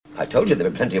I told you there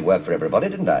were plenty of work for everybody,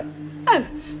 didn't I? Oh,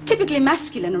 typically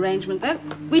masculine arrangement, though.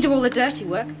 We do all the dirty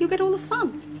work, you get all the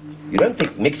fun. You don't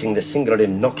think mixing this singularly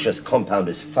noxious compound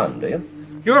is fun, do you?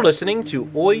 You're listening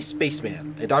to Oi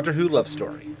Spaceman, a Doctor Who love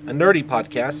story, a nerdy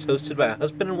podcast hosted by a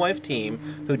husband and wife team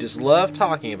who just love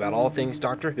talking about all things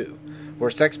Doctor Who.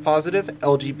 We're sex-positive,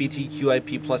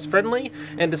 LGBTQIP+ friendly,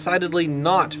 and decidedly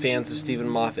not fans of Stephen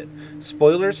Moffat.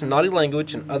 Spoilers, naughty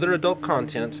language, and other adult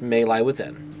content may lie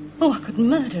within. Oh, I could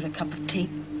murder a cup of tea.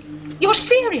 You're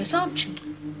serious, aren't you?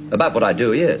 About what I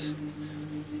do, yes.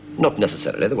 Not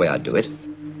necessarily the way I do it.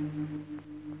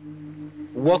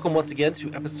 Welcome once again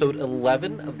to episode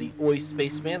 11 of the Oi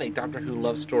Spaceman, a Doctor Who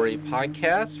love story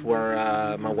podcast, where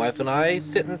my wife and I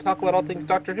sit and talk about all things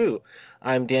Doctor Who.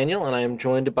 I'm Daniel, and I am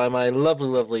joined by my lovely,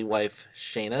 lovely wife,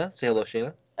 Shayna. Say hello,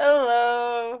 Shayna.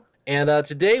 Hello. And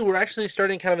today we're actually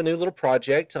starting kind of a new little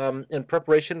project in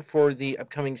preparation for the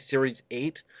upcoming Series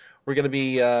 8. We're going to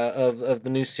be, of the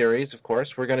new series, of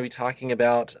course, we're going to be talking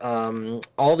about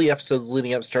all the episodes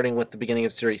leading up, starting with the beginning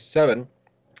of Series 7.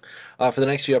 For the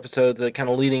next few episodes, kind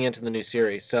of leading into the new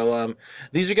series. So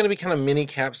these are going to be kind of mini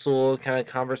capsule kind of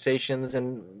conversations,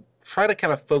 and try to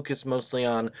kind of focus mostly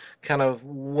on kind of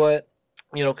what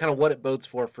it bodes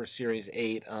for Series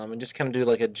 8, and just kind of do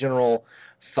like a general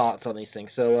thoughts on these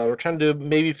things. So we're trying to do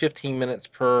maybe 15 minutes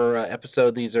per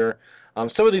episode. These are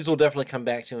some of these we'll definitely come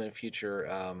back to in future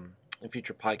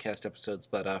podcast episodes.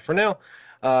 But for now,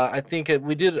 I think I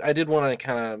did want to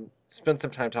kind of spend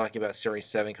some time talking about Series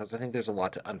 7 because I think there's a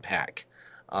lot to unpack.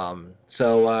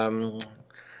 So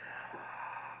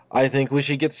I think we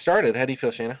should get started. How do you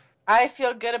feel, Shayna? I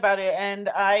feel good about it, and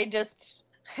I just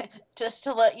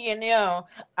to let you know,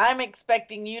 I'm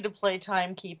expecting you to play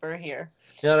timekeeper here.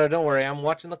 No, don't worry. I'm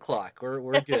watching the clock.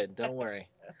 We're good. Don't worry.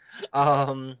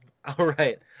 All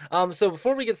right. So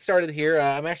before we get started here,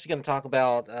 I'm actually going to talk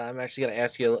about. I'm actually going to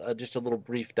ask you just a little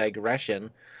brief digression.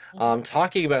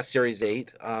 Talking about Series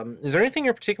 8, is there anything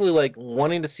you're particularly like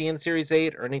wanting to see in Series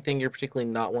 8, or anything you're particularly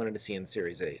not wanting to see in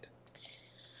Series 8?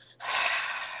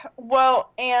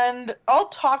 Well, and I'll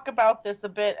talk about this a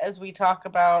bit as we talk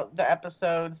about the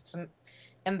episodes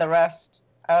and the rest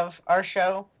of our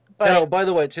show. But no, by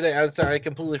the way, today, I'm sorry, I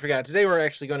completely forgot. Today we're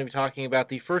actually going to be talking about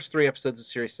the first 3 episodes of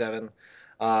Series 7,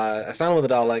 Asylum of the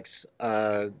Daleks,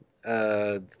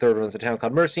 the third one is A Town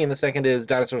Called Mercy, and the second is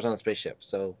Dinosaurs on a Spaceship.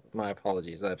 So my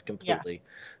apologies, I've completely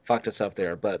fucked us up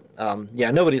there. But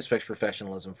nobody expects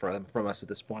professionalism from us at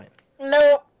this point.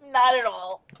 No, not at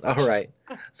all. All right,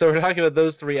 so we're talking about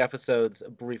those 3 episodes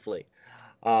briefly.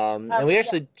 And we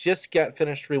actually just got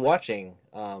finished rewatching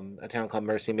A Town Called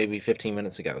Mercy maybe 15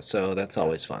 minutes ago, so that's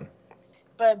always fun.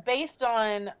 But based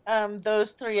on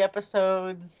those 3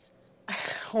 episodes,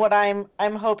 what I'm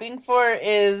hoping for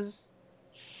is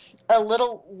a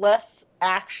little less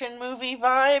action movie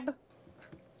vibe.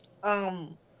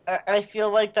 I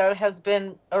feel like that has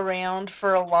been around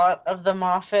for a lot of the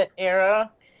Moffat era,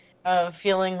 of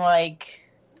feeling like,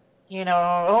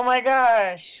 oh my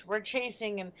gosh, we're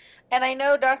chasing, and I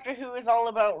know Doctor Who is all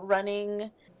about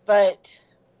running, but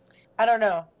I don't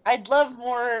know. I'd love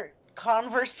more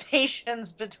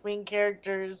conversations between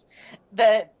characters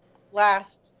that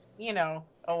last, a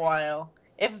while,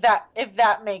 if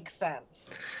that makes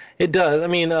sense. It does. I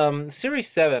mean, Series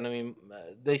 7,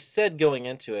 they said going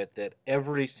into it that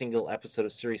every single episode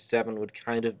of Series 7 would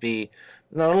kind of be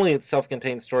not only its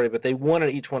self-contained story, but they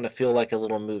wanted each one to feel like a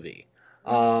little movie.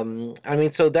 So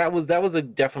that was a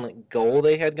definite goal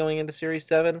they had going into Series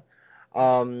 7.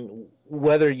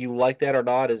 Whether you like that or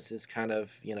not is kind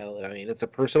of, it's a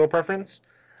personal preference.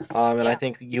 I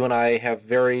think you and I have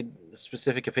very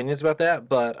specific opinions about that,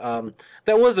 but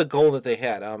that was a goal that they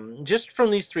had. Just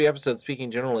from these 3 episodes, speaking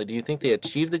generally, do you think they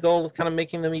achieved the goal of kind of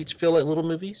making them each feel like little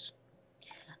movies?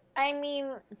 I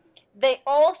mean, they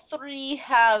all 3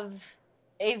 have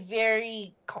a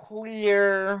very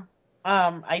clear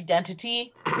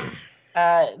identity.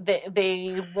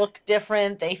 They look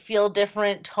different, they feel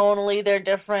different, tonally they're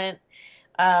different.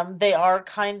 They are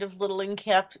kind of little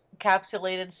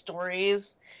encapsulated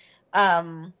stories.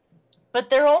 But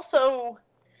they're also,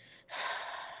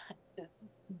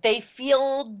 they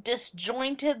feel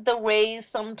disjointed the way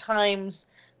sometimes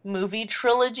movie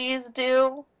trilogies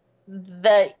do,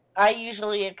 that I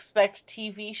usually expect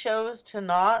TV shows to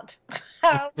not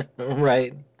have.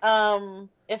 Right.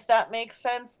 If that makes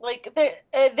sense. Like,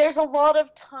 there's a lot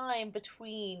of time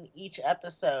between each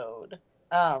episode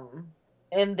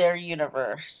in their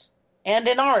universe, and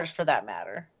in ours for that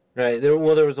matter. Right. There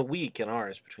was a week in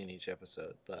ours between each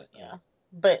episode, but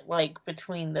but like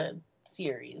between the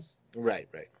series. Right.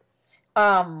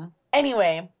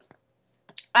 Anyway,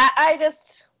 I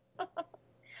just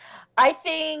I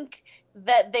think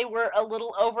that they were a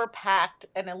little overpacked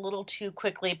and a little too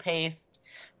quickly paced,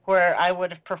 where I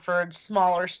would have preferred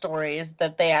smaller stories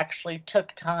that they actually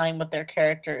took time with their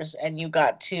characters and you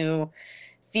got to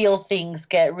feel things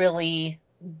get really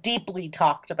deeply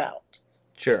talked about.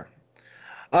 Sure.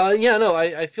 Yeah, no,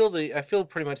 I feel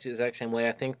pretty much the exact same way.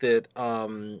 I think that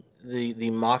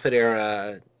the Moffat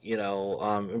era,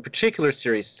 in particular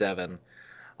Series 7,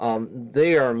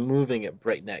 they are moving at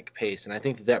breakneck pace, and I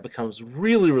think that that becomes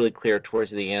really, really clear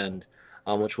towards the end,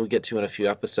 which we'll get to in a few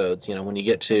episodes. When you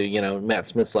get to Matt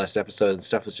Smith's last episode, and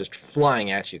stuff is just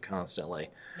flying at you constantly,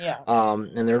 Yeah.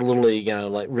 and they're literally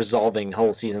like resolving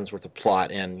whole seasons worth of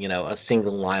plot in a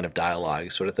single line of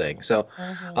dialogue, sort of thing. So,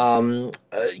 Hmm.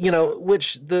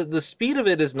 which the speed of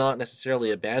it is not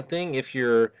necessarily a bad thing if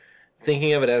you're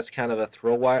thinking of it as kind of a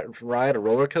ride, a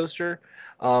roller coaster.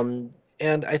 Um,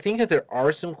 and I think that there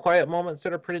are some quiet moments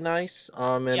that are pretty nice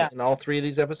Yeah. in all three of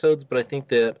these episodes. But I think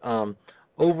that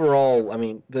overall, I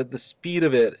mean, the speed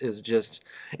of it is just,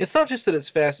 it's not just that it's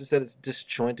fast, it's that it's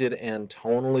disjointed and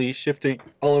tonally shifting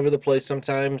all over the place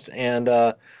sometimes. And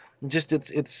just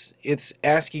it's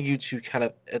asking you to kind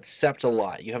of accept a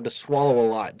lot. You have to swallow a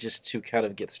lot just to kind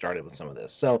of get started with some of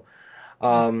this. So,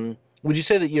 would you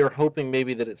say that you're hoping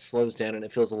maybe that it slows down and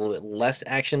it feels a little bit less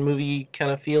action movie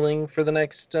kind of feeling for the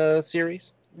next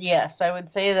series? Yes, I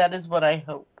would say that is what I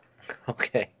hope.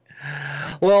 Okay.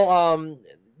 Well,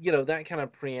 that kind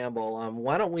of preamble.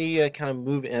 Why don't we kind of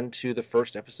move into the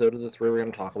first episode of the three we're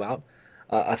going to talk about,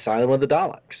 Asylum of the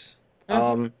Daleks.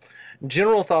 Mhm.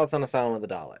 General thoughts on Asylum of the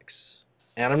Daleks.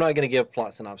 And I'm not going to give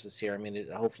plot synopsis here. I mean,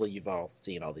 hopefully you've all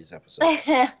seen all these episodes.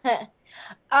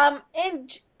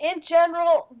 In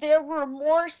general, there were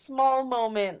more small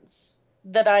moments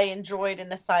that I enjoyed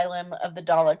in Asylum of the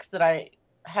Daleks that I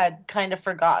had kind of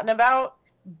forgotten about,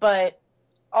 but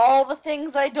all the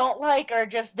things I don't like are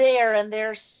just there and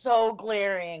they're so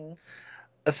glaring.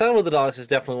 Asylum of the Daleks is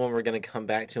definitely one we're going to come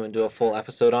back to and do a full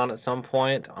episode on at some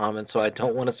point. And so I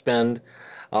don't want to spend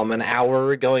an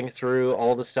hour going through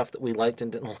all the stuff that we liked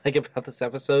and didn't like about this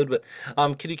episode.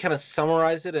 But could you kind of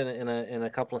summarize it in a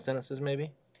couple of sentences,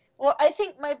 maybe? Well, I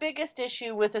think my biggest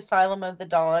issue with Asylum of the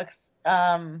Daleks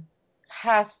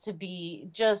has to be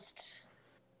just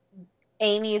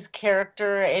Amy's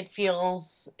character. It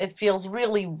feels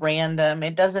really random.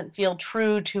 It doesn't feel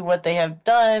true to what they have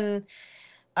done.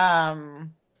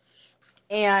 Um,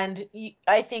 and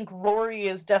I think Rory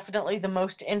is definitely the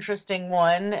most interesting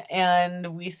one, and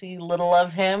we see little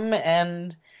of him.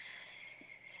 And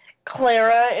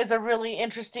Clara is a really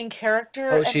interesting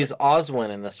character, Oh, and she's Oswin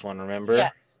in this one, remember?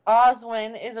 yes,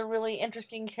 Oswin is a really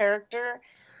interesting character,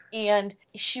 and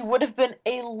she would have been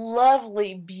a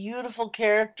lovely, beautiful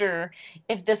character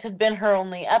if this had been her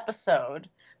only episode.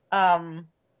 Um,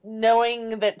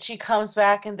 Knowing that she comes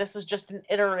back and this is just an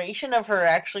iteration of her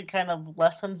actually kind of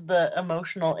lessens the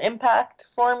emotional impact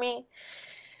for me.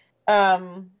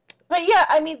 But yeah,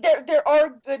 I mean, there are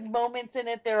good moments in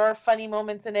it, there are funny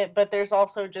moments in it, but there's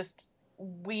also just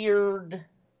weird,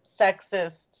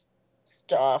 sexist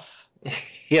stuff.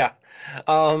 Yeah.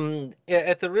 Yeah,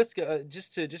 at the risk of,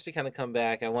 just to kind of come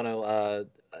back, I want to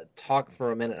talk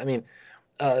for a minute. I mean,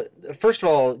 uh, first of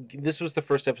all, this was the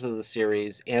first episode of the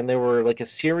series, and there were like a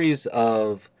series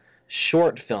of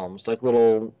short films, like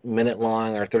little minute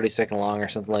long or 30-second long or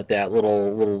something like that,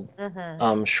 little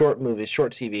Hmm. short movies,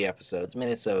 short TV episodes,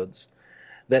 minisodes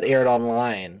that aired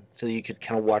online, so you could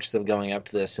kind of watch them going up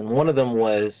to this. And one of them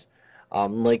was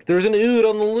like there's an ood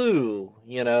on the loo,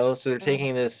 so they're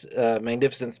taking this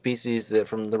magnificent species that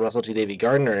from the Russell T Davy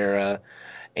Gardner era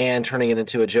and turning it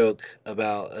into a joke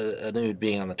about a nude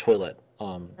being on the toilet.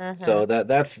 Hmm. So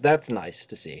that's nice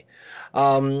to see.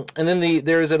 And then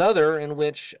there's another in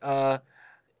which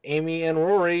Amy and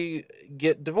Rory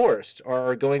get divorced or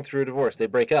are going through a divorce. They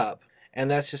break up, and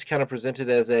that's just kind of presented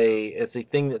as a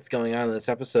thing that's going on in this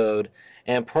episode.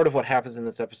 And part of what happens in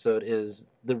this episode is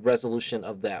the resolution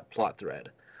of that plot thread.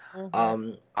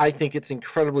 Hmm. I think it's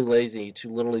incredibly lazy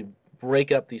to literally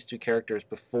break up these two characters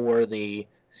before the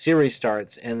series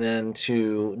starts and then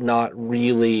to not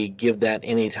really give that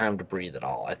any time to breathe at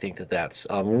all. I think that that's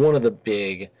one of the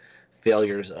big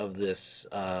failures of this,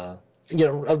 of this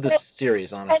Well,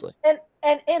 series, and, honestly. and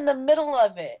and in the middle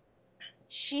of it,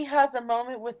 she has a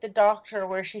moment with the doctor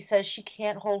where she says she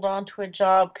can't hold on to a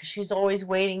job because she's always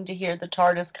waiting to hear the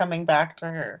TARDIS coming back to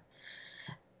her.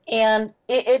 And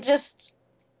it just,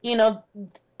 you know,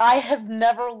 I have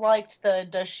never liked the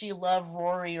does she love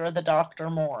Rory or the doctor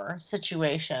more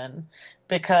situation,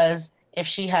 because if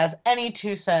she has any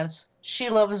 2 cents, she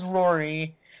loves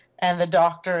Rory and the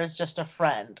doctor is just a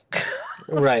friend.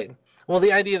 Right. Well,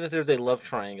 the idea that there's a love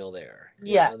triangle there.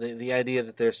 Yes. The idea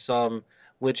that there's some,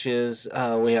 which is,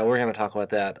 yeah, we're going to talk about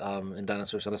that in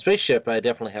Dinosaurs on a Spaceship. I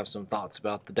definitely have some thoughts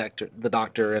about the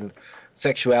doctor and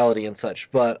sexuality and such.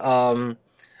 But,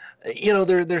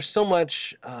 there's so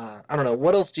much, I don't know.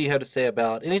 What else do you have to say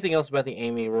about, anything else about the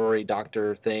Amy, Rory,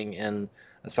 doctor thing in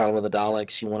Asylum of the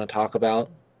Daleks you want to talk about?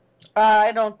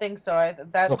 I don't think so.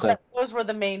 Okay. Those were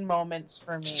the main moments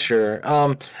for me. Sure.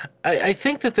 I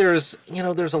think that there's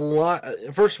a lot.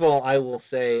 First of all, I will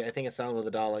say I think Asylum of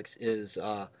the Daleks is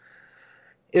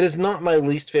it is not my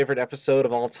least favorite episode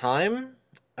of all time.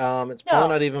 It's probably No.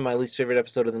 not even my least favorite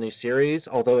episode of the new series,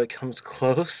 although it comes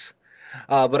close.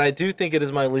 But I do think it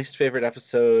is my least favorite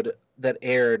episode that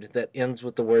aired that ends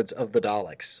with the words of the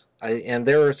Daleks. And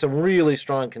there are some really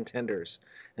strong contenders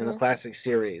in the classic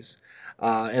series.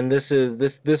 And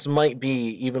this might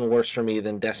be even worse for me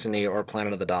than Destiny or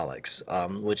Planet of the Daleks,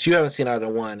 which you haven't seen either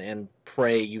one, and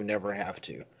pray you never have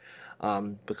to,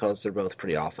 because they're both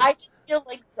pretty awful. I just feel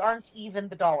like these aren't even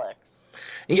the Daleks.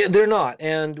 Yeah, they're not,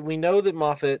 and we know that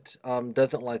Moffat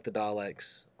doesn't like the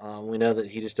Daleks. We know that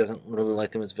he just doesn't really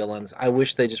like them as villains. I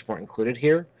wish they just weren't included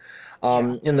here.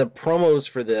 In the promos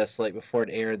for this, like before it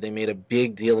aired, they made a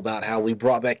big deal about how we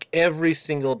brought back every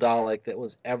single Dalek that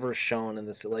was ever shown in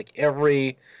this. Like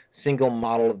every single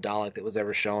model of Dalek that was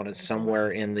ever shown is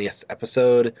somewhere in this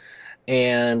episode,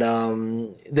 and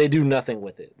they do nothing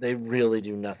with it. They really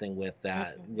do nothing with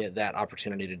that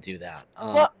opportunity to do that.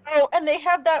 And they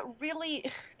have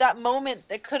that moment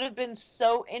that could have been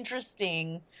so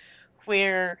interesting,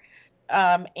 where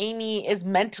Amy is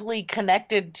mentally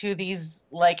connected to these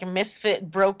like misfit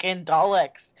broken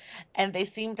Daleks, and they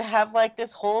seem to have like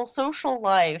this whole social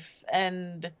life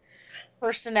and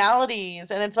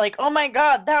personalities, and it's like, oh my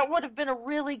god, that would have been a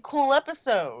really cool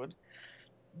episode,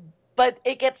 but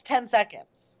it gets 10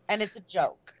 seconds and it's a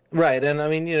joke. Right, and I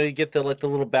mean, you get the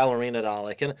little ballerina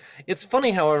Dalek, and it's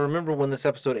funny how I remember when this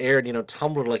episode aired,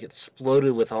 Tumblr like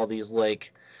exploded with all these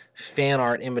like fan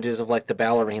art images of like the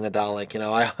ballerina Dalek.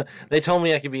 They told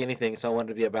me I could be anything, so I wanted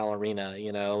to be a ballerina.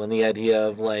 And the idea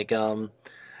of like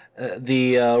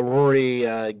the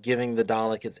Rory giving the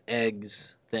Dalek its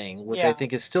eggs thing, which I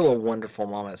think is still a wonderful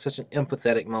moment. It's such an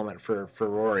empathetic moment for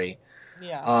Rory.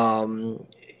 Yeah.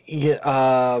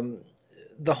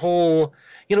 The whole,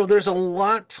 there's a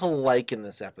lot to like in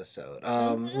this episode.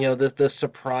 The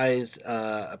surprise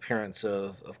appearance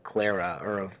of Clara,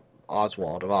 or of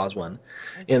Oswin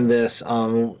in this,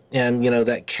 and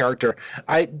that character.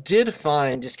 I did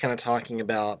find, just kind of talking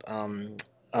about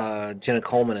Jenna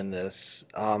Coleman in this,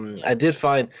 I did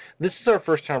find this is our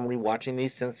first time rewatching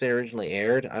these since they originally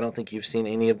aired. I don't think you've seen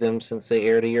any of them since they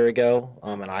aired a year ago,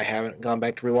 and I haven't gone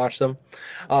back to rewatch them.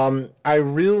 I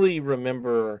really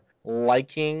remember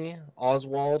liking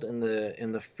Oswald in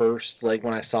the first, like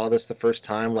when I saw this the first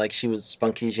time. Like, she was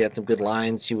spunky, she had some good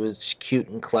lines, she was cute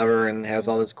and clever and has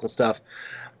all this cool stuff.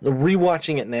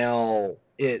 Rewatching it now,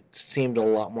 it seemed a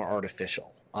lot more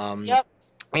artificial. Yep.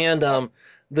 And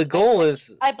the goal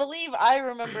is, I believe I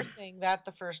remember saying that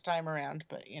the first time around,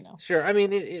 but Sure. I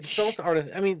mean, it felt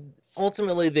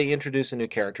ultimately they introduce a new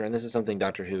character, and this is something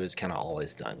Doctor Who has kind of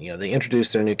always done. They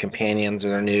introduce their new companions or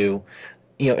their new,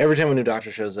 every time a new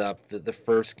Doctor shows up, the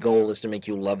first goal is to make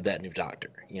you love that new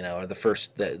Doctor, or the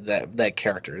first, that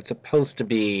character. It's supposed to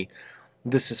be,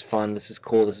 this is fun, this is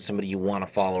cool, this is somebody you want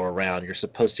to follow around. You're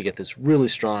supposed to get this really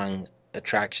strong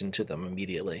attraction to them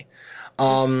immediately.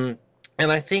 And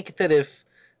I think that if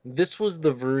this was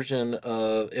the version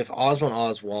of, if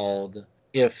Oswald,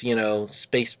 if,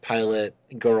 space pilot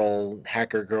girl,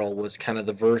 hacker girl was kind of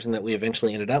the version that we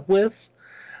eventually ended up with,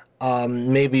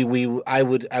 maybe I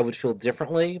would feel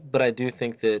differently, but I do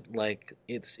think that like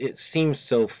it seems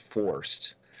so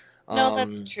forced. No,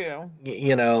 that's true.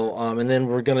 And then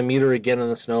we're gonna meet her again in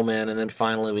the Snowman, and then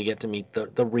finally we get to meet the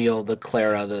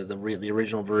Clara, the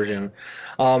original version.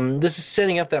 This is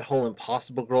setting up that whole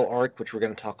Impossible Girl arc, which we're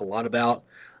gonna talk a lot about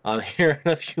here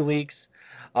in a few weeks,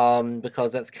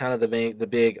 because that's kind of the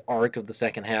big arc of the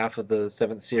second half of the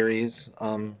 7th series,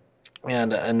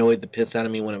 and annoyed the piss out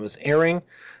of me when it was airing.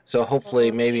 So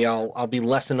hopefully, maybe I'll be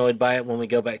less annoyed by it when we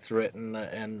go back through it in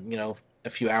a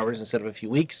few hours instead of a few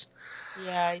weeks.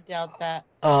 Yeah, I doubt that.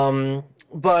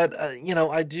 But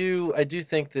I do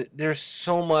think that there's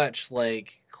so much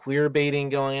like queer baiting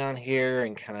going on here,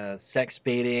 and kind of sex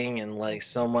baiting, and like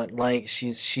so much like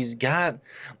she's got.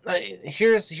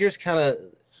 Here's kind of,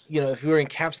 if we were to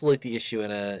encapsulate the issue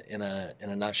in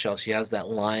a nutshell, she has that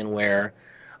line where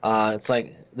it's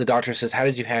like the Doctor says, "How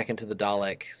did you hack into the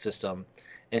Dalek system?"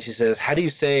 And she says, "How do you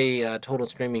say total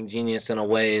screaming genius in a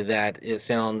way that it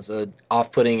sounds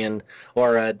off-putting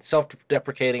or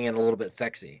self-deprecating and a little bit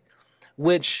sexy?"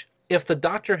 which if the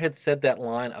Doctor had said that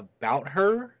line about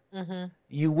her, Mm-hmm.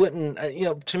 you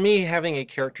wouldn't, to me, having a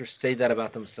character say that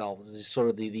about themselves is sort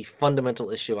of the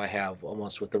fundamental issue I have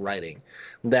almost with the writing.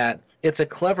 That it's a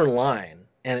clever line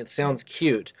and it sounds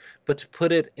cute, but to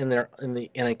put it in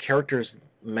a character's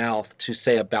mouth to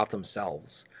say about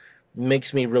themselves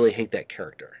makes me really hate that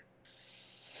character.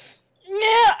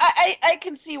 Yeah, I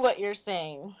can see what you're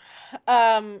saying.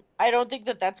 I don't think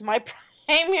that that's my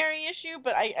primary issue,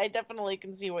 but I definitely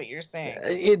can see what you're saying.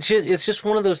 It's just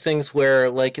one of those things where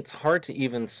like it's hard to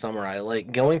even summarize.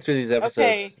 Like going through these Okay,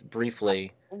 episodes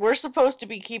briefly. we're supposed to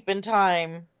be keeping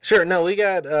time. Sure, no, we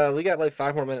got like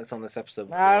 5 more minutes on this episode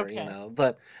before, Okay.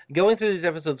 but going through these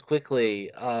episodes quickly,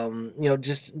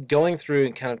 just going through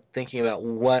and kind of thinking about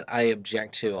what I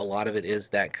object to, a lot of it is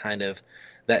that kind of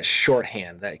that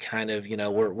shorthand, that kind of,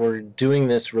 we're doing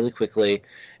this really quickly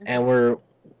and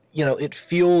it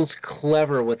feels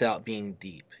clever without being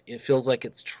deep. It feels like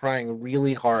it's trying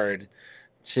really hard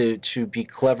to be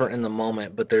clever in the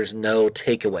moment, but there's no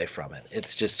takeaway from it.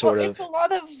 It's just Well, sort it's of a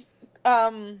lot of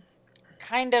um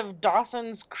kind of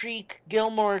Dawson's Creek,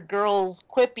 Gilmore Girls,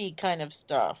 quippy kind of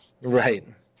stuff. right.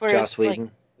 Where Joss it's like,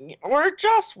 Whedon. or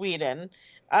Joss Whedon.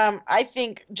 I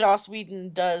think Joss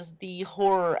Whedon does the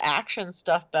horror action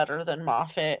stuff better than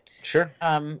Moffat. Sure.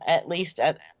 At least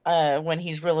at when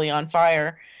he's really on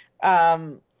fire.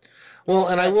 Um, Well,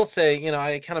 and I but will say,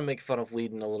 I kind of make fun of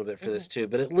Whedon a little bit for this too,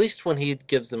 but at least when he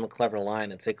gives them a clever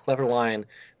line, it's a clever line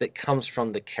that comes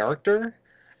from the character,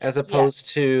 as opposed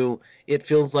yes, to it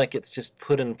feels like it's just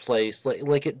put in place.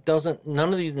 Like it doesn't.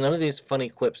 None of these funny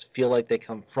quips feel like they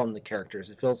come from the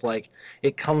characters. It feels like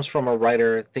it comes from a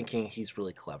writer thinking he's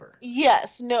really clever.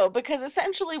 yes, no, because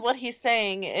essentially what he's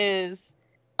saying is,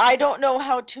 I don't know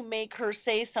how to make her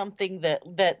say something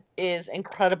that is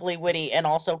incredibly witty and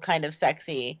also kind of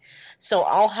sexy, so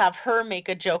I'll have her make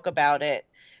a joke about it,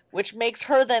 which makes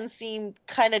her then seem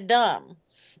kind of dumb,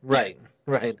 Right,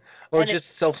 right, or and it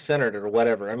just self-centered or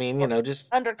whatever. I mean, just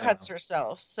I don't undercuts know.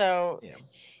 herself. So Yeah.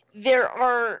 there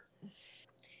are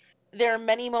there are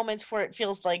many moments where it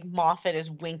feels like Moffat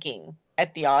is winking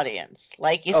at the audience.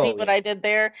 Like, you see Oh what yeah. I did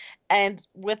there? And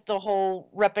with the whole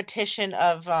repetition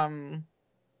of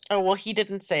oh well, he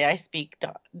didn't say I speak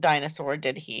dinosaur,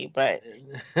 did he? But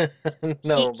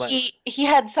No, but he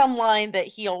had some line that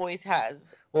he always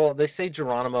has. well, they say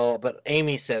Geronimo, but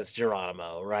Amy says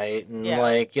Geronimo, right? And Yeah.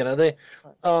 like, for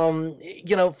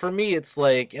me, it's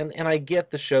like, and I get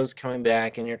the show's coming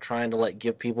back, and you're trying to like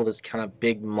give people this kind of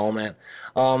big moment.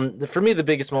 For me, the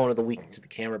biggest moment of the week to the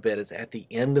camera bit is at the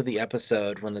end of the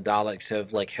episode when the Daleks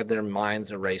have like had their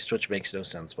minds erased, which makes no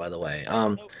sense, by the way.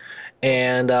 Nope.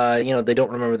 And they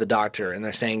don't remember the Doctor, and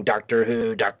they're saying Doctor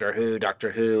Who, Doctor Who,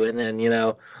 Doctor Who, and then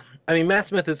I mean, Matt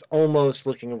Smith is almost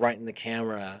looking right in the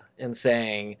camera and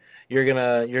saying, "You're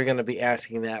gonna be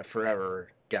asking that forever,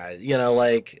 guys."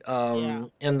 Yeah.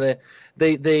 And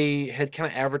they had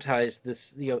kind of advertised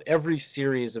this. Every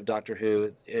series of Doctor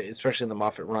Who, especially in the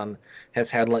Moffat run, has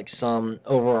had like some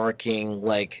overarching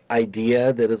like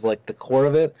idea that is like the core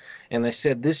of it. And they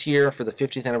said this year for the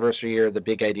 50th anniversary year, the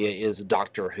big idea is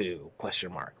Doctor Who?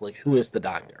 Question mark. Like, who is the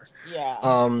Doctor? Yeah.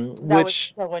 That was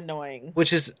Which so annoying.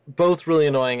 which is both really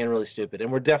annoying and really stupid.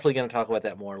 And we're definitely going to talk about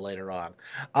that more later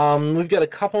on. We've got a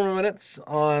couple more minutes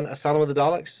on Asylum of the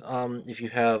Daleks. If you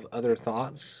have other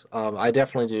thoughts, I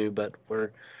definitely do, but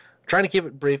we're trying to keep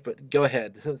it brief. But go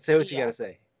ahead, say what you got Yeah. to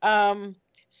say. Um,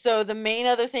 so the main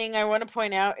other thing I want to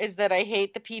point out is that I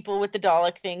hate the people with the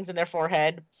Dalek things in their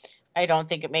forehead. I don't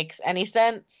think it makes any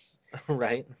sense.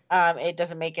 Right. It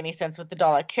doesn't make any sense with the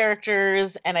Dalek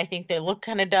characters, and I think they look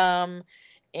kind of dumb,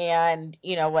 and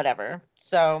whatever.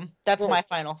 So that's Well, my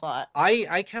final thought.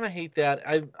 I kind of hate that.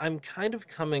 I'm kind of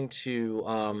coming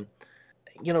to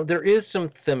there is some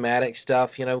thematic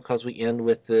stuff, because we end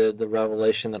with the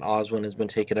revelation that Oswin has been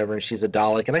taken over and she's a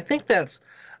Dalek, and I think that's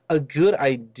a good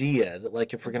idea. That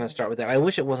like if we're going to Mhm. start with that, I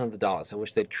wish it wasn't the Daleks. I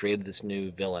wish they'd created this new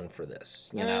villain for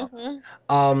this. Mhm.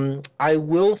 I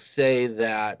will say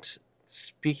that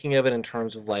speaking of it in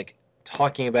terms of like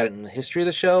talking about it in the history of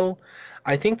the show,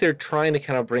 I think they're trying to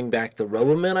kind of bring back the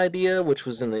Robomen idea, which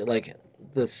was in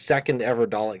the second ever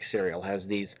Dalek serial has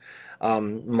these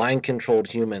mind controlled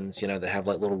humans, that have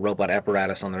like little robot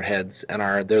apparatus on their heads and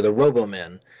they're the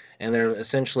Robomen, and they're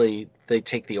essentially they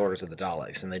take the orders of the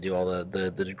Daleks and they do all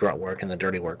the grunt work and the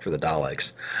dirty work for the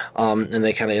Daleks, and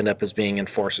they kind of end up as being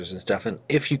enforcers and stuff. And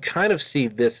if you kind of see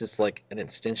this as like an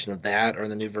extension of that or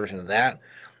the new version of that,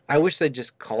 I wish they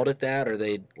just called it that or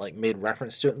they like made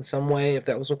reference to it in some way if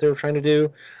that was what they were trying to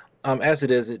do. As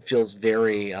it is, it feels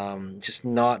very just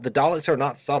not. The Daleks are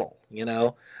not subtle,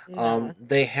 No.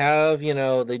 They have,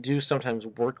 they do sometimes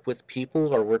work with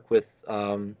people or work with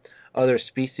other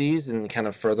species and kind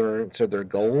of further their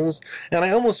goals. And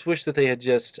I almost wish that they had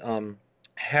just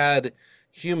had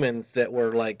humans that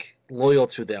were like loyal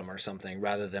to them or something,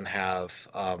 rather than have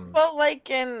Well, like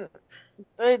in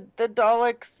the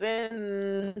Daleks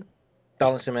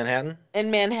Daleks in Manhattan.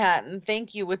 in Manhattan.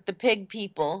 Thank you, with the pig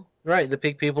people. Right, the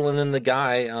pig people, and then the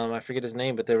guy, I forget his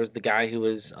name, but there was the guy who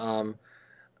was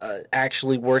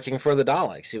actually working for the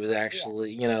Daleks. He was Yeah.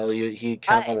 actually, he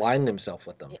kind of I aligned himself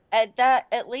with them.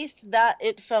 at least that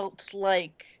it felt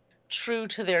like true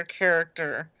to their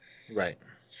character. Right.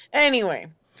 Anyway.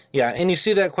 Yeah, and you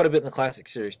see that quite a bit in the classic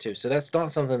series too. So that's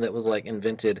not something that was like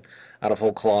invented out of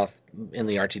whole cloth in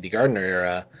the RTD Gardner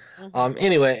era. Mhm.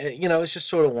 Anyway, it's just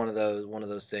sort of one of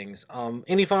those things.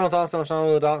 Any final thoughts on Shaun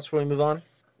of the Daleks before we move on?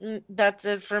 That's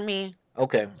it for me.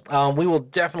 Okay. We will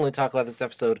definitely talk about this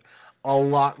episode a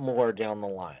lot more down the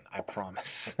line, I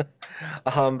promise.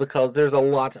 Because there's a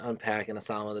lot to unpack in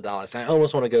Asylum of the Daleks. I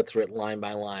almost want to go through it line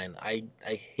by line. I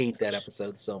hate that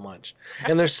episode so much.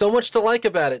 And there's so much to like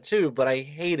about it, too, but I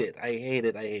hate it. I hate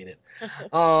it. I hate it.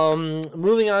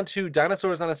 Moving on to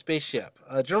Dinosaurs on a Spaceship.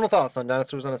 General thoughts on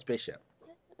Dinosaurs on a Spaceship?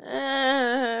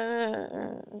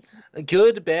 Uh,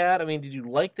 Good, bad? I mean, did you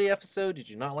like the episode? Did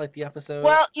you not like the episode?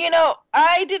 well,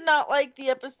 I did not like the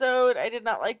episode. I did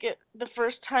not like it the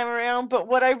first time around, but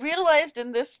what I realized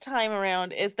in this time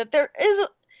around is that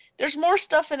there's more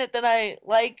stuff in it than I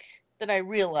like than I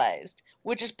realized,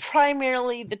 which is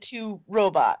primarily the two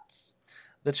robots.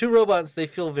 The two robots, they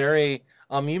feel very.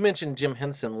 You mentioned Jim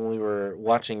Henson when we were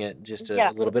watching it just a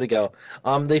Yeah. little bit ago.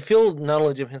 They feel not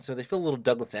only Jim Henson, they feel a little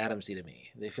Douglas Adamsy to me.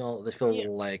 They feel a Yeah.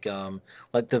 little like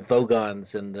the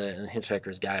Vogons in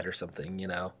Hitchhiker's Guide or something.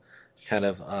 Kind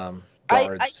of I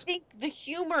guards. think the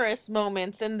humorous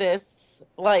moments in this,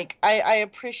 like, I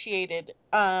appreciated.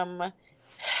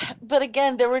 But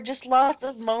again, there were just lots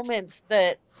of moments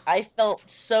that I felt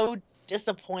so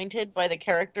disappointed by the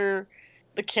character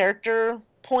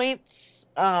points.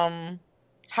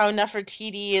 How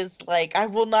Nefertiti is like, I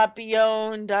will not be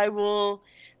owned. I will,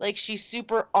 like, she's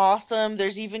super awesome.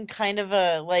 There's even kind of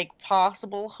a like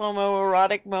possible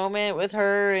homoerotic moment with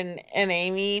her and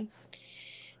Amy.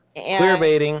 Queer And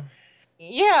baiting.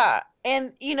 yeah,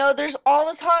 and there's all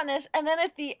this hotness, and then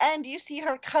at the end, you see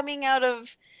her coming out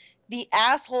of the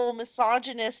asshole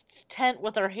misogynist's tent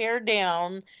with her hair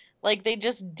down, like they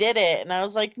just did it, and I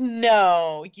was like,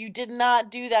 no, you did not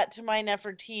do that to my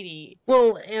Nefertiti.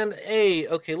 Well, and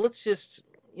okay, let's just,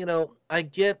 I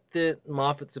get that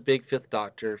Moffat's a big Fifth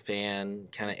Doctor fan,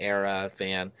 kind of era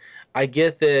fan. I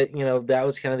get that, that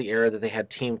was kind of the era that they had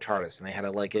Team TARDIS, and they had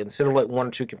instead of like one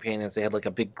or two companions, they had like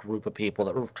a big group of people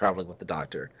that were traveling with the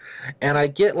Doctor. And I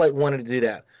get like wanting to do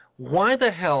that. Why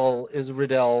the hell is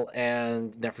Riddell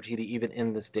and Nefertiti even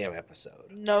in this damn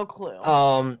episode? No clue.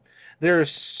 There are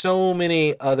so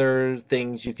many other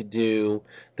things you could do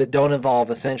that don't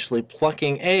involve essentially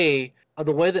plucking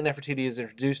the way that Nefertiti is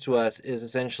introduced to us is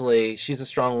essentially she's a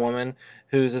strong woman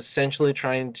who's essentially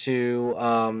trying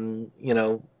to,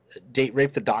 date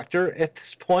rape the Doctor at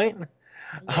this point.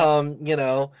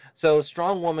 Yeah. So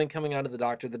strong woman coming out of the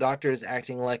Doctor. The Doctor is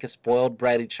acting like a spoiled,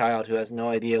 bratty child who has no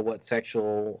idea what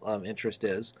sexual interest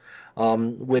is,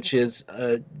 which is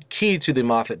key to the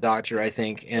Moffat Doctor, I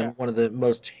think, and Yeah. one of the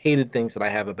most hated things that I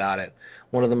have about it.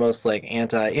 One of the most like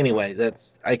anti. Anyway,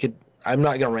 I'm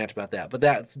not gonna rant about that, but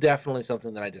that's definitely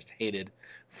something that I just hated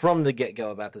from the get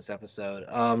go about this episode.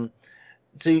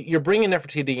 So you're bringing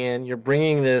Nefertiti in, you're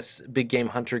bringing this big game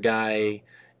hunter guy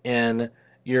in,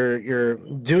 you're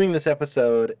doing this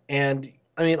episode, and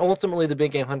I mean ultimately the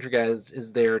big game hunter guy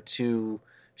is there to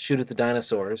shoot at the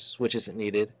dinosaurs, which isn't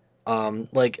needed.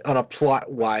 Like on a plot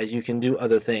wise, you can do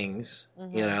other things,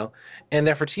 Mhm. and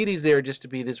Nefertiti's there just to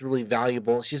be this really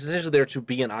valuable. She's essentially there to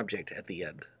be an object at the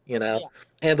end, Yeah.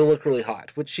 and to look really hot,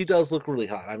 which she does look really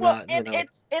hot. I'm Well, not, and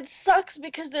it sucks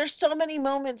because there's so many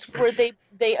moments where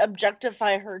they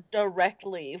objectify her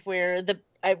directly. Where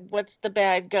what's the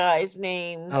bad guy's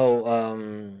name? Oh,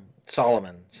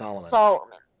 Solomon. Solomon.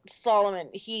 Solomon.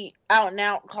 He out and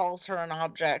out calls her an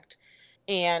object,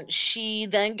 and she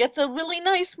then gets a really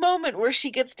nice moment where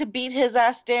she gets to beat his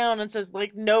ass down and says,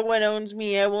 like, no one owns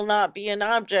me. I will not be an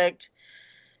object.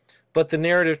 But the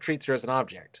narrative treats her as an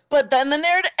object. But then the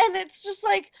narrative, and it's just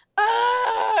like,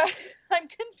 I'm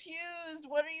confused.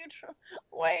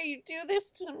 Why you do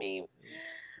this to me?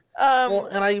 Well,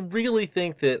 and I really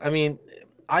think that, I mean,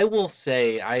 I will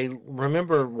say, I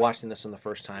remember watching this for the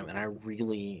first time, and I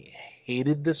really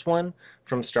hated this one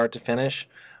from start to finish.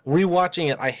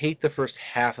 Rewatching it, I hate the first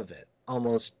half of it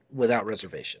almost without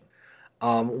reservation.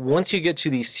 Once you get to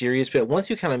the serious bit, once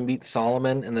you kind of meet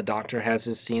Solomon and the Doctor has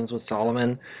his scenes with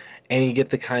Solomon, and you get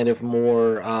the kind of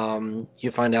more,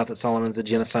 you find out that Solomon's a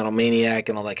genocidal maniac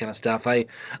and all that kind of stuff. I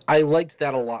liked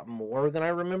that a lot more than I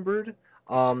remembered.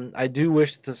 I do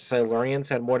wish the Silurians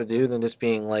had more to do than just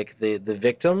being like the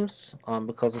victims,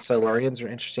 because the Silurians are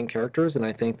interesting characters, and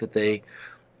I think that they,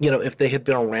 if they had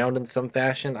been around in some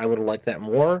fashion, I would have liked that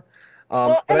more.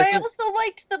 Well, But and I I think, also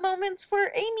liked the moments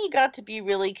where Amy got to be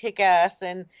really kick-ass,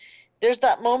 and there's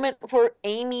that moment where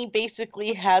Amy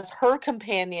basically has her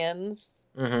companions,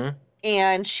 mhm.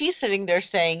 and she's sitting there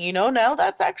saying, now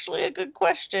that's actually a good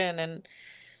question, and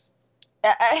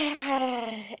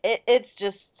it's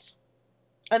just,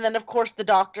 and then of course the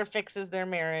Doctor fixes their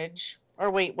marriage. Or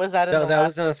wait, was that in No, the that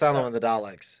was last in Asylum episode? of the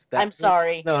Daleks. I'm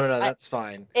sorry. No, I that's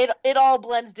fine. it all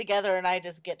blends together, and I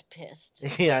just get pissed.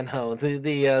 Yeah, no,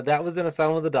 the that was in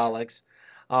Asylum of the Daleks.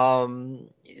 Um,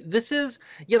 this is,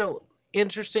 you know,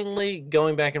 interestingly,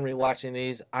 going back and rewatching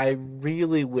these, I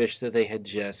really wish that they had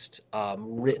just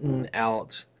written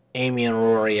out Amy and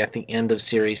Rory at the end of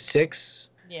Series 6,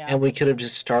 Yeah. and we could have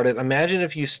just started. Imagine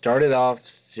if you started off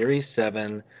Series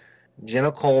 7,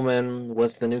 Jenna Coleman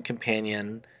was the new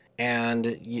companion, and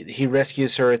he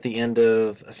rescues her at the end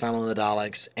of Asylum of the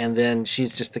Daleks, and then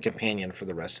she's just the companion for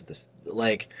the rest of this.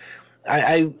 Like,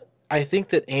 I I think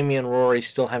that Amy and Rory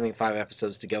still having 5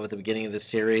 episodes to go at the beginning of this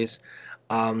series,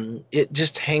 it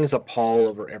just hangs a pall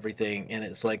over everything, and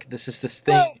it's like this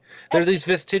Well, thing. There are these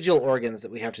vestigial organs that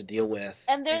we have to deal with,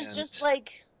 and there's and just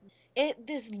like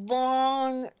this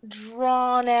long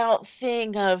drawn out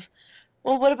thing of,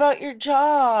 well, what about your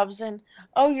jobs? And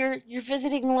oh, you're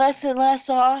visiting less and less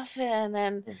often,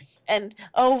 and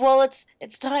oh, well,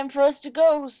 it's time for us to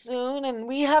go soon, and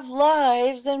we have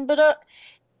lives, and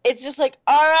it's just like,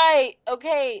 all right,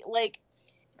 okay, like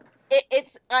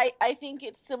I think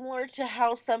it's similar to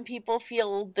how some people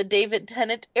feel the David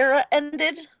Tennant era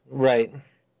ended. right.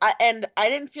 And I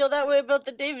didn't feel that way about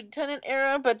the David Tennant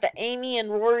era, but the Amy and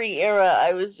Rory era,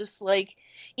 I was just like,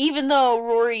 even though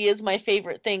Rory is my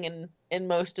favorite thing in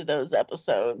most of those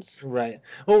episodes. Right.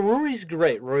 Well, Rory's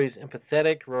great. Rory's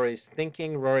empathetic. Rory's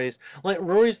thinking. Rory's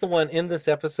the one in this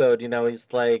episode. He's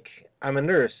like, I'm a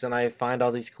nurse and I find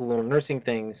all these cool little nursing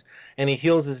things, and he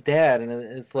heals his dad, and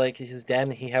it's like his dad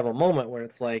and he have a moment where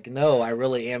it's like, no, I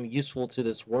really am useful to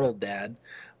this world, Dad.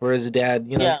 Whereas Dad,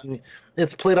 Yeah.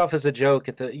 it's played off as a joke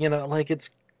at the, like it's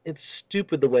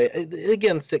stupid the way,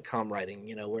 again, sitcom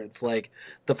writing, where it's like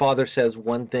the father says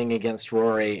one thing against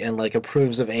Rory and like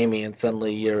approves of Amy, and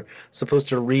suddenly you're supposed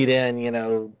to read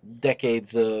in,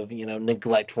 decades of,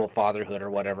 neglectful fatherhood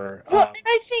or whatever. Well, and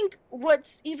I think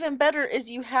what's even better is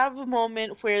you have a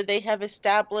moment where they have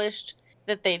established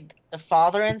that the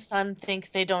father and son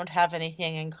think they don't have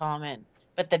anything in common.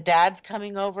 But the dad's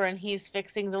coming over and he's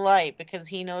fixing the light because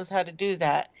he knows how to do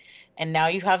that. And now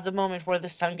you have the moment where the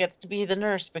son gets to be the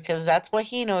nurse because that's what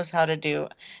he knows how to do.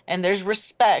 And there's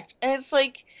respect. And it's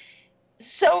like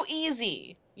so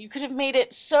easy. You could have made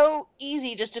it so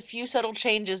easy, just a few subtle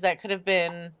changes that could have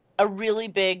been a really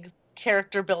big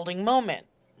character building moment.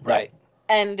 Right.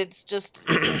 And it's just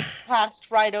passed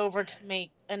right over to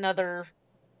make another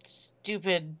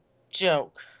stupid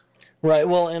joke. Right.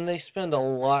 Well, and they spend a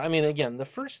lot. I mean, again,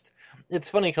 it's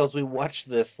funny because we watched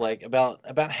this like about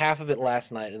half of it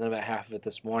last night and then about half of it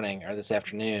this morning or this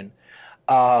afternoon,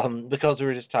 because we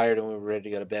were just tired and we were ready to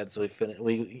go to bed. So we finished.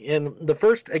 In the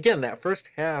first, again, that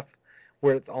first half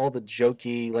where it's all the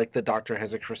jokey, like the Doctor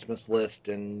has a Christmas list,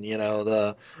 and Yeah.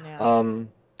 the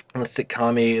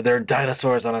sitcom, there are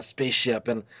dinosaurs on a spaceship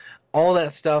and all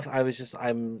that stuff. I was just,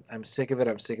 I'm sick of it.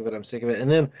 I'm sick of it. I'm sick of it. And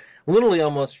then, literally,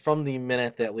 almost from the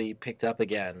minute that we picked up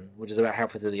again, which is about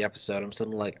halfway through the episode, I'm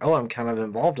suddenly like, oh, I'm kind of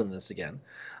involved in this again.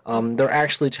 They're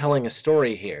actually telling a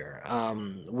story here,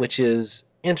 which is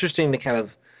interesting to kind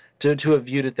of to have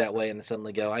viewed it that way and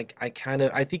suddenly go, I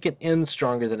think it ends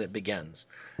stronger than it begins,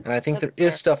 and I think That's there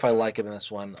is fair. stuff I like in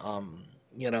this one.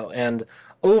 And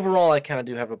overall, I kind of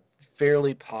do have a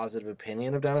fairly positive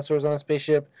opinion of Dinosaurs on a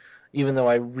Spaceship, even though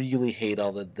I really hate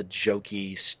all the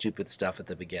jokey, stupid stuff at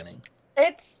the beginning.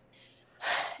 It's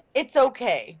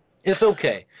okay. It's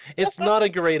okay. It's not a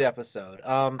great episode.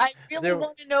 I really there,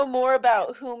 want to know more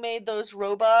about who made those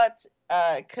robots,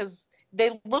 because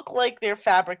they look like they're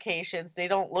fabrications. They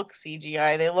don't look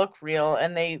CGI. They look real,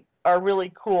 and they are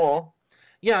really cool.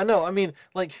 yeah, no, I mean,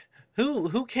 like,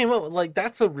 who came up with, like,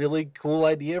 that's a really cool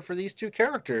idea for these two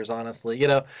characters, honestly.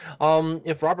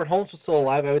 If Robert Holmes was still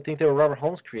alive, I would think they were Robert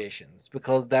Holmes creations,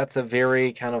 because that's a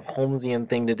very kind of Holmesian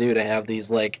thing to do, to have these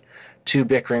like two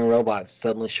bickering robots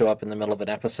suddenly show up in the middle of an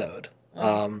episode.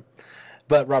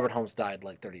 But Robert Holmes died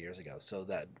like 30 years ago, so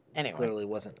that Anyway. clearly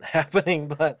wasn't happening.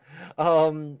 But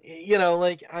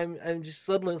like I'm just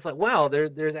suddenly, it's like, wow,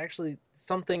 there's actually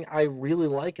something I really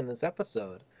like in this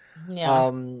episode.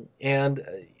 Yeah. And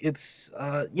it's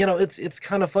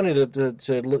kind of funny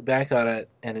to look back on it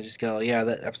and just go, yeah,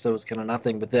 that episode was kind of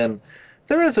nothing. But then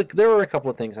there were a couple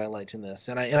of things I liked in this,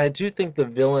 and I do think the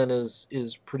villain is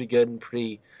pretty good and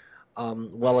pretty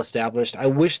well established. I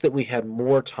wish that we had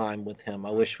more time with him.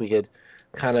 I wish we had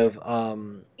kind of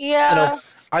Yeah.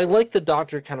 I like the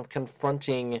Doctor kind of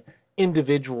confronting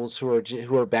individuals who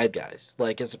are bad guys,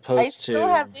 like as I opposed still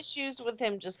to have issues with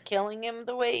him just killing him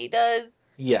the way he does.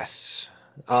 yes.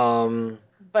 Um,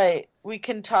 But we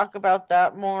can talk about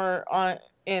that more on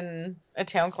in A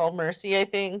Town Called Mercy, I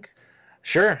think.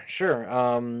 Sure.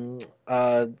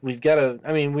 We've got to.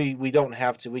 I mean, we don't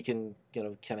have to. We can,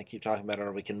 kind of keep talking about it,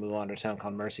 or we can move on to Town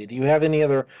Called Mercy. Do you have any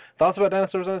other thoughts about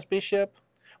dinosaurs on a spaceship?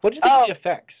 What do you think of Oh, the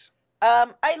effects?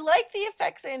 I like the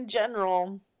effects in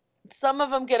general. Some of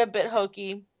them get a bit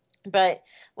hokey, but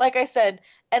like I said,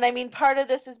 and I mean, part of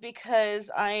this is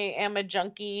because I am a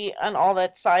junkie on all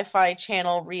that sci-fi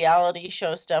channel reality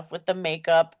show stuff with the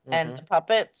makeup and the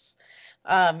puppets.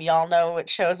 Y'all know what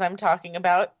shows I'm talking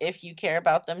about if you care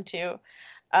about them too.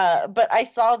 But I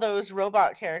saw those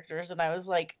robot characters and I was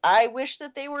like, I wish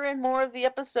that they were in more of the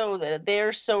episode.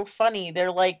 They're so funny.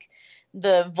 They're like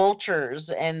the vultures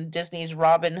and Disney's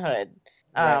Robin Hood.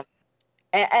 Right. Um,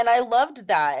 and I loved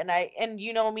that. And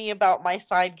you know me about my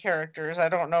side characters. I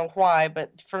don't know why, but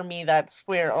for me, that's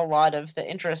where a lot of the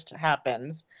interest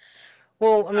happens.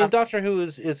 Well, I mean, Um, Doctor Who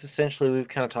is essentially, we've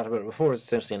kind of talked about it before, is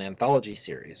essentially an anthology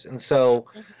series. And so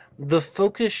mhm, the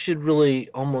focus should really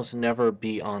almost never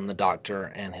be on the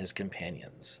Doctor and his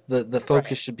companions. The focus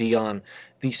right. should be on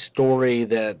the story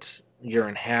that you're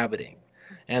inhabiting.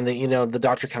 And the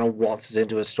Doctor kind of waltzes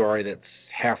into a story that's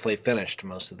halfway finished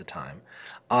most of the time.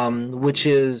 Which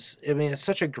is, I mean, it's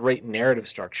such a great narrative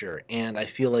structure. And I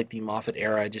feel like the Moffat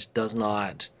era just does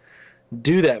not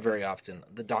do that very often.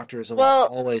 The Doctor is almost Well,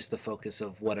 always the focus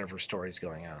of whatever story's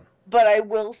going on. but I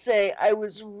will say I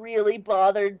was really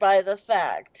bothered by the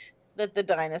fact that the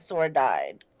dinosaur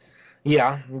died.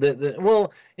 Yeah,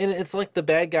 well, and it's like the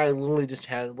bad guy literally just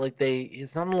has like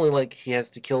it's not only like he has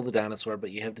to kill the dinosaur,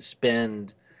 but you have to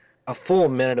spend a full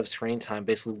minute of screen time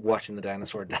basically watching the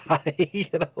dinosaur die.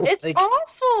 It's Like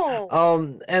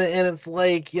awful. and it's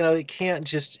like, it can't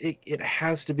just it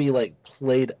has to be like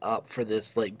played up for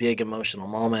this like big emotional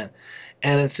moment.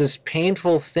 And it's this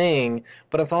painful thing,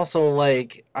 but it's also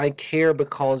like I care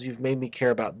because you've made me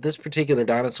care about this particular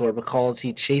dinosaur because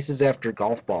he chases after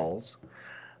golf balls.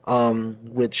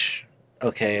 Which,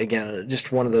 okay, again,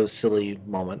 just one of those silly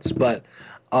moments, but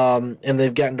and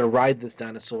they've gotten to ride this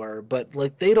dinosaur, but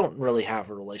like they don't really have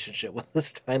a relationship with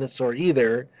this dinosaur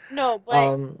either. No, but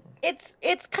um it's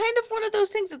kind of one of those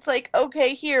things. It's like,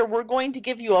 okay, here we're going to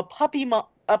give you a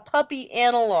puppy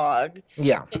analog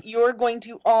yeah. that you're going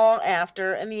to awe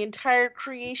after, and the entire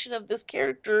creation of this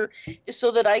character is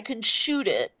so that I can shoot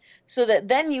it, so that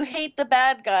then you hate the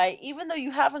bad guy, even though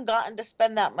you haven't gotten to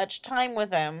spend that much time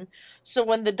with him. So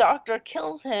when the Doctor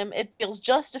kills him, it feels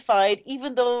justified,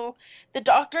 even though the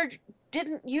Doctor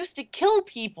didn't used to kill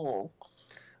people.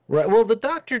 Right. Well, the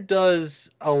Doctor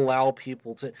does allow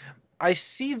people to. I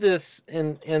see this,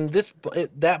 and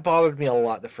that bothered me a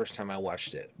lot the first time I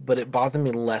watched it, but it bothered me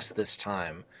less this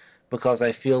time because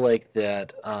I feel like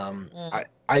that Mm.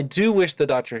 I do wish the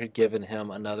Doctor had given him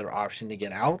another option to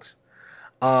get out.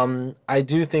 I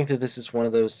do think that this is one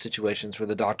of those situations where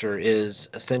the Doctor is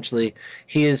essentially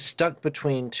he is stuck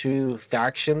between two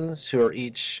factions who are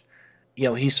each,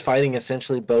 he's fighting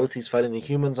essentially both. He's fighting the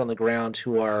humans on the ground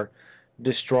who are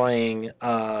destroying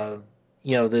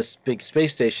this big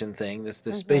space station thing, this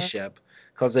Mhm. spaceship,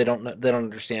 because they don't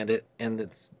understand it, and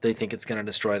they think it's going to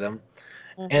destroy them.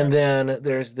 Mhm. And then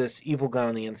there's this evil guy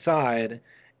on the inside,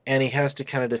 and he has to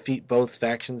kind of defeat both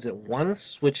factions at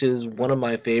once, which is one of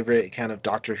my favorite kind of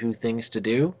Doctor Who things to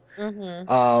do. Mhm.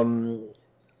 um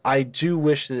I do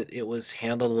wish that it was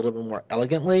handled a little bit more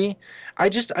elegantly. I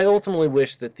ultimately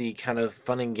wish that the kind of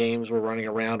fun and games we're running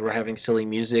around, we're having silly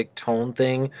music tone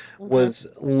thing Mhm. was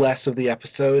less of the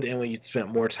episode, and we spent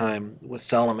more time with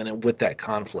Solomon and with that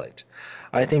conflict.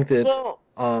 I think that, Well,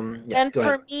 yeah, and go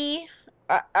ahead. for me,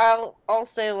 I'll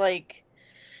say like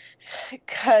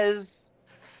because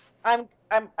I'm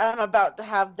about to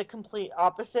have the complete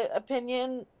opposite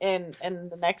opinion in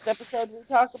the next episode we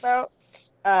talk about.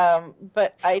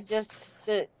 But I just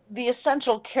the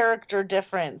essential character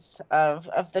difference of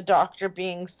the Doctor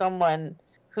being someone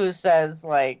who says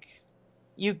like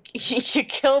you you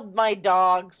killed my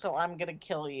dog, so I'm gonna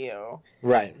kill you.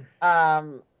 Right.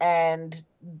 And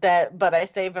that, but I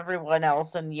save everyone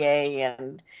else, and yay.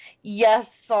 And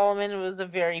yes, Solomon was a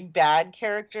very bad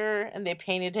character, and they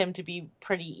painted him to be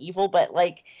pretty evil, but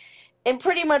like in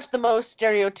pretty much the most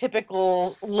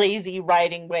stereotypical lazy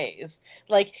writing ways.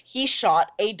 Like he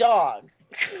shot a dog,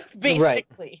 Right.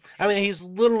 basically. I mean, he's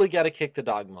literally got a kick the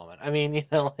dog moment. I mean,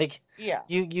 like Yeah.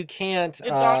 you can't The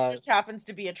dog just happens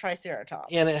to be a triceratops.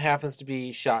 and it happens to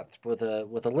be shot with a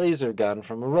laser gun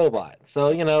from a robot.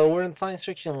 So, we're in science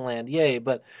fiction land, yay,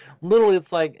 but literally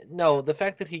it's like no, the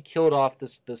fact that he killed off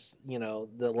this,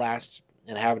 the last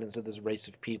inhabitants of this race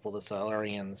of people, the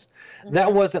Silurians,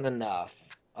 that wasn't enough.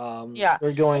 Yeah.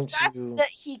 They're going The fact to that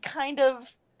he kind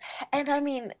of, and I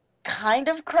mean, kind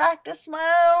of cracked a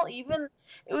smile, even,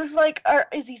 it was like,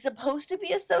 is he supposed to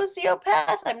be a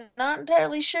sociopath? I'm not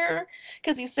entirely sure.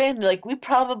 Because he's saying, like, we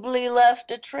probably left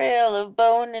a trail of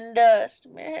bone and dust,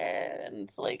 man. And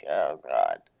it's like, oh,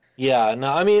 God. Yeah,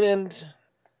 no, I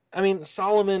mean,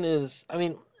 Solomon is. I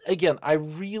mean, again, I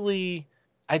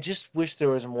just wish there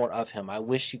was more of him. I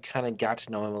wish you kind of got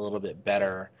to know him a little bit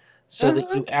better, so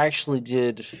that you actually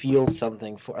did feel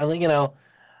something for. I mean,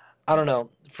 I don't know.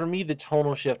 For me, the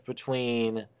tonal shift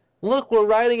between "Look, we're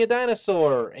riding a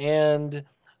dinosaur" and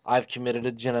 "I've committed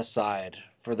a genocide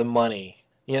for the money."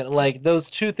 Like those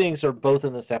two things are both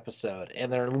in this episode, and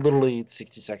they're literally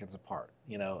 60 seconds apart.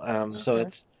 So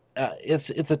it's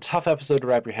a tough episode to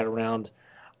wrap your head around.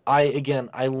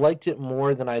 I liked it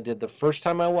more than I did the first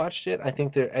time I watched it. I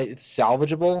think it's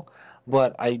salvageable,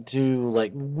 but I do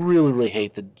like really really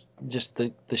hate the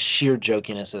sheer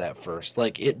jokiness of that first.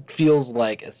 Like it feels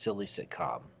like a silly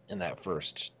sitcom in that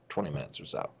first 20 minutes or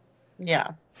so.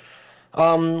 Yeah.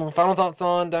 Final thoughts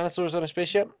on Dinosaurs on a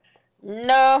Spaceship?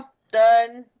 No,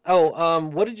 done. Oh,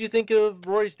 what did you think of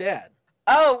Rory's dad?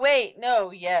 Oh, wait,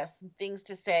 no, yes, things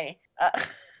to say.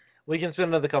 We can spend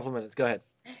another couple minutes. Go ahead.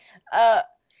 Uh,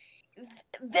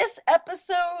 this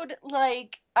episode,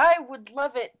 like, I would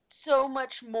love it so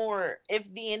much more if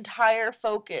the entire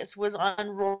focus was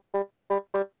on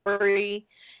Rory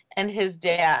and his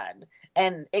dad.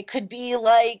 And it could be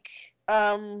like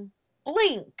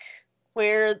Blink,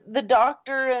 where the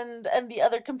doctor and the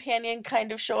other companion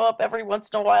kind of show up every once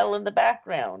in a while in the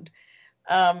background.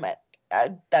 Um,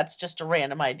 that's just a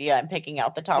random idea I'm picking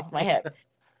out the top of my head.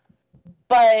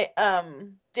 But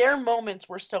their moments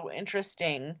were so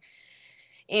interesting,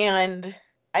 and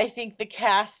I think the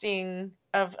casting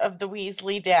of the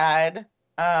Weasley dad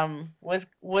was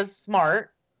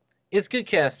smart. It's good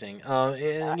casting.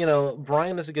 And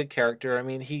Brian is a good character. I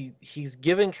mean, he's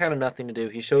given kind of nothing to do.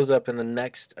 He shows up in the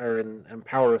next, or in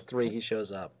Power of Three, he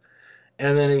shows up,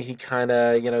 and then he kind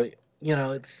of,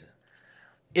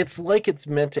 it's like it's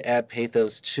meant to add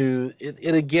pathos to it.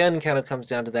 It again kind of comes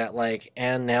down to that, like,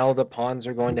 and now the pawns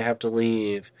are going to have to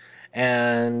leave,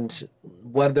 and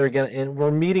what they're gonna, and we're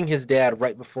meeting his dad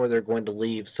right before they're going to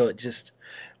leave. So it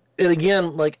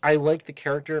again, like, I like the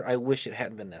character. I wish it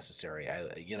hadn't been necessary.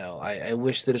 I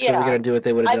wish that if they were Yeah, going to do it,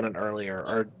 they would have I done it earlier.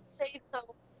 Or say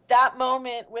so. That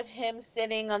moment with him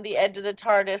sitting on the edge of the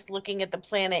TARDIS, looking at the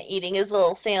planet, eating his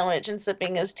little sandwich and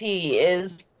sipping his tea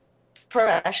is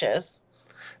precious.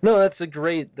 no, that's a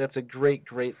great bit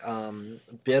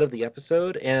of the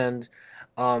episode, and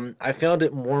I found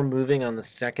it more moving on the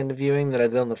second viewing than I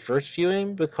did on the first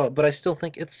viewing, but I still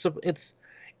think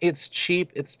it's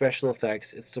cheap, it's special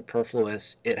effects, it's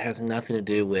superfluous, it has nothing to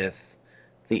do with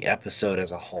the episode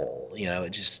as a whole. It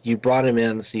just, you brought him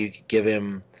in so you could give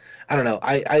him, I don't know,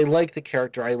 I like the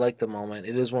character, I like the moment,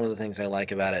 it is one of the things I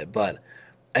like about it, but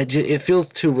it feels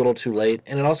too little too late,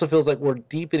 and it also feels like we're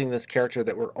deepening this character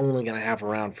that we're only going to have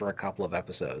around for a couple of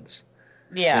episodes.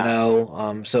 Yeah.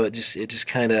 So it just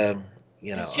kind of,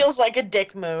 It feels like a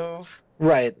dick move.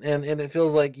 right, and it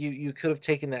feels like you could have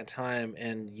taken that time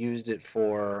and used it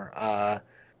for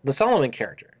the Solomon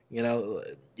character.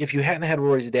 If you hadn't had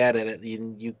Rory's dad in it,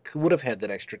 you would have had that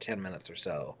extra 10 minutes or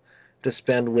so to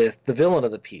spend with the villain of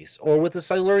the piece, or with the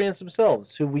Silurians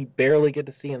themselves, who we barely get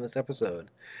to see in this episode.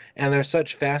 And they're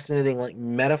such fascinating, like,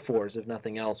 metaphors, if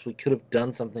nothing else. We could have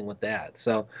done something with that.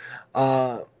 So,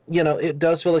 it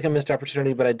does feel like a missed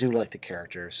opportunity, but I do like the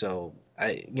character. So,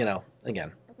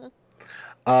 again.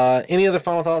 Any other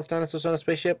final thoughts, Dinosaurs on a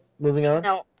Spaceship? Moving on.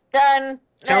 No. Done.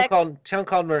 Next. Town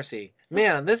Called Mercy.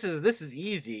 Man, this is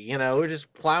easy. We're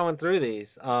just plowing through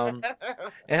these. And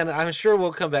I'm sure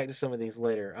we'll come back to some of these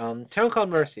later. Town Called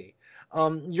Mercy.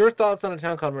 Your thoughts on A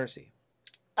Town Called Mercy?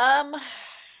 Um,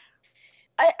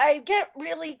 I get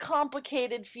really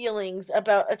complicated feelings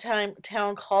about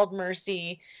town called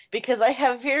Mercy because I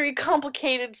have very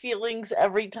complicated feelings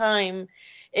every time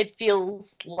it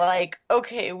feels like,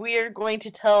 okay, we are going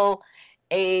to tell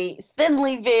a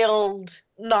thinly veiled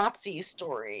Nazi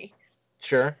story.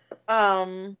 Sure.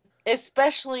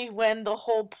 Especially when the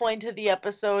whole point of the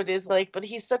episode is like, but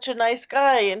he's such a nice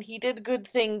guy and he did good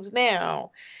things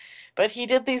now. But he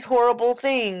did these horrible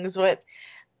things.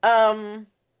 Um,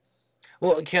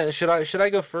 Well, should I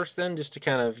go first then, just to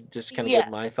kind of give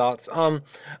my yes. thoughts?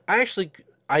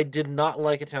 I did not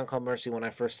like A Town Called Mercy when I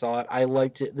first saw it. I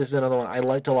liked it. This is another one I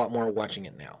liked a lot more watching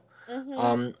it now.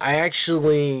 Mm-hmm. I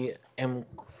actually am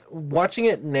watching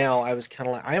it now. I was kind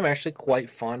of like, I am actually quite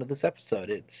fond of this episode.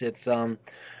 It's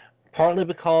partly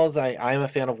because I'm a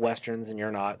fan of westerns and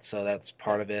you're not, so that's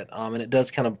part of it. And it does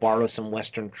kind of borrow some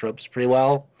western tropes pretty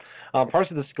well.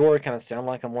 Parts of the score kind of sound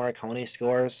like a Morricone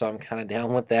score, so I'm kind of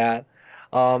down with that.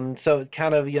 So it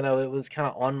kind of, it was kind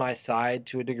of on my side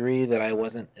to a degree that I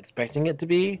wasn't expecting it to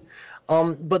be.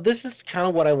 But this is kind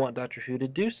of what I want Doctor Who to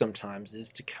do sometimes, is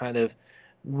to kind of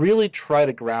really try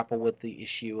to grapple with the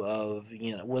issue of,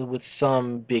 with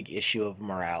some big issue of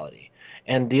morality,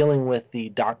 and dealing with the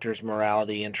Doctor's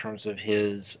morality in terms of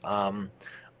his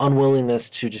unwillingness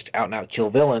to just out and out kill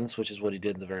villains, which is what he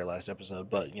did in the very last episode,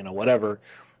 but, whatever,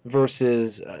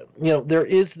 versus, there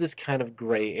is this kind of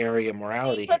gray area See,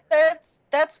 morality here. but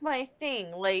that's my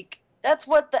thing. Like, that's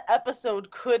what the episode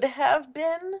could have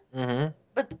been, Mm-hmm.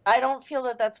 but I don't feel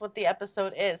that that's what the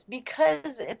episode is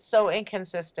because it's so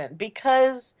inconsistent.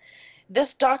 Because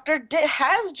this doctor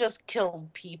has just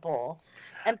killed people,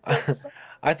 and so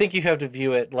I think you have to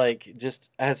view it like just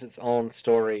as its own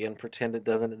story and pretend it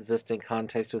doesn't exist in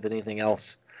context with anything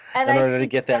else and in I order to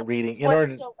think get that that's reading. In what's order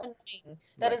to, so annoying.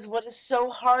 That right. is what is so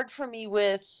hard for me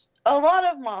with a lot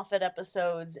of Moffat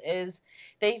episodes is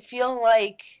they feel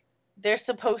like they're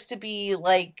supposed to be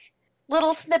like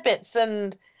little snippets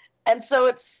and so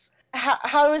it's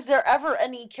how is there ever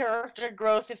any character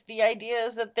growth if the idea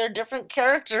is that they're different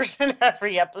characters in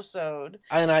every episode?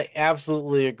 And I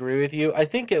absolutely agree with you. I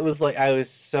think it was like I was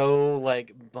so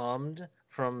like bummed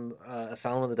from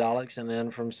Asylum of the Daleks and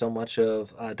then from so much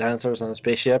of Dinosaurs on a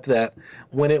Spaceship that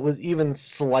when it was even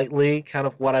slightly kind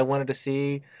of what I wanted to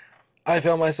see, I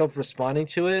found myself responding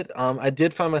to it. I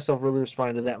did find myself really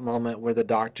responding to that moment where the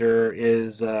Doctor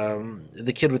is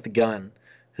the kid with the gun,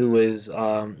 who is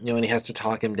and he has to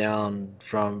talk him down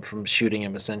from shooting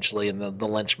him essentially, and the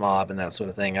lynch mob and that sort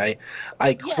of thing. I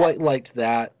quite Yes. liked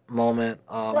that moment.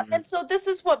 Well, and so this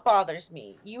is what bothers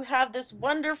me. You have this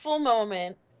wonderful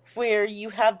moment where you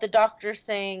have the doctor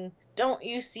saying, "Don't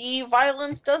you see?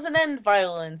 Violence doesn't end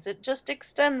violence; it just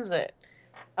extends it."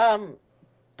 Um,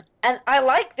 and I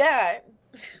like that.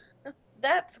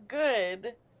 That's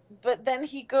good. But then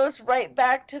he goes right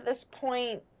back to this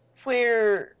point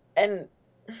where, and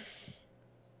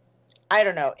I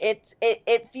don't know.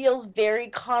 It feels very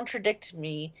contradict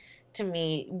me to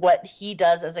me what he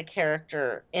does as a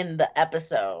character in the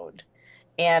episode.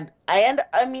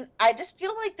 I mean I just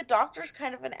feel like the doctor's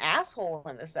kind of an asshole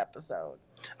in this episode.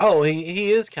 Oh,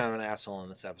 he is kind of an asshole in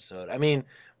this episode. I mean,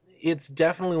 it's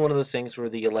definitely one of those things where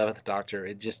the 11th Doctor,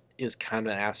 it just is kind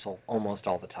of an asshole almost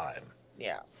all the time.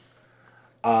 Yeah.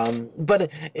 But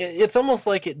it's almost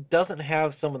like it doesn't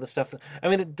have some of the stuff. I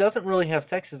mean, it doesn't really have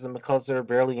sexism because there are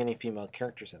barely any female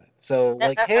characters in it. So,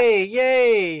 like, hey,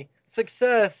 yay,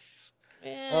 success.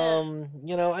 Yeah.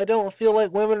 I don't feel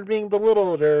like women are being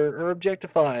belittled or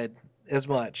objectified as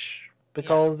much Yeah.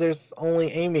 because there's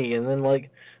only Amy and then like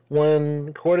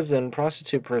one courtesan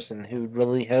prostitute person who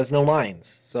really has no lines.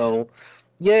 So,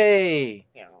 yay.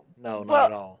 Yeah. No, not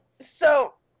at Well, all.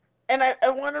 so and I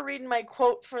want to read my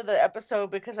quote for the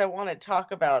episode because I want to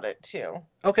talk about it too.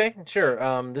 Okay, sure.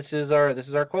 This is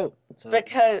our quote. So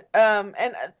Because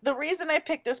and the reason I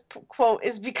picked this quote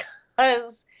is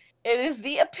because it is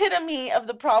the epitome of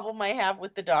the problem I have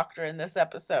with the doctor in this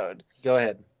episode. go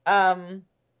ahead. Um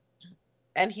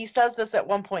and he says this at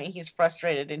one point, he's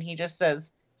frustrated and he just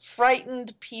says,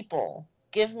 "Frightened people,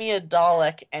 give me a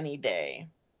Dalek any day."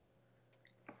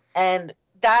 And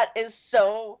that is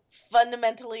so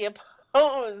fundamentally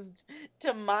opposed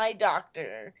to my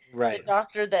doctor, the Right.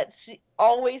 doctor that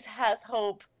always has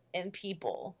hope in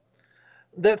people.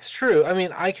 That's true. I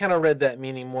mean, I kind of read that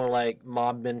meaning more like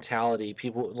mob mentality.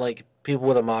 People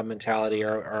with a mob mentality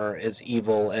are as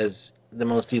evil as the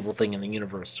most evil thing in the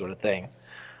universe, sort of thing.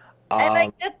 And I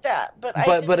Um, get that, but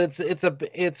I but just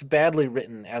it's badly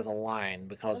written as a line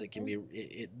because it can be.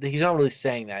 He's not really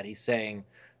saying that. He's saying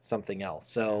something else.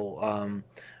 So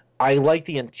I like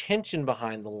the intention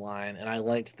behind the line, and I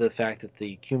liked the fact that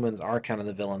the humans are kind of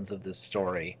the villains of this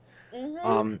story.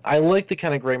 Mm-hmm. I like the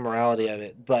kind of gray morality of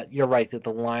it, but you're right that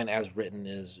the line as written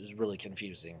is really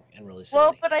confusing and really Well,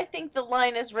 silly. but I think the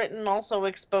line is written also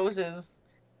exposes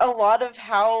a lot of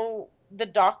how the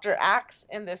Doctor acts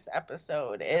in this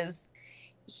episode. Is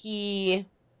he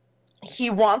he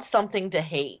wants something to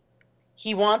hate.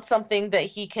 He wants something that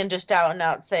he can just out and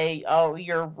out say, "Oh,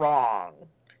 you're wrong."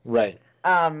 Right.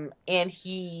 And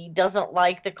he doesn't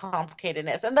like the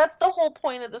complicatedness, and that's the whole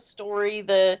point of the story.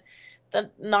 The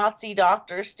Nazi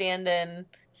doctor stand-in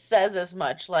says as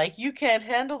much, like, you can't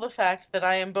handle the fact that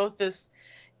I am both this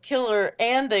killer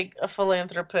and a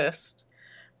philanthropist.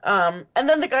 And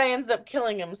then the guy ends up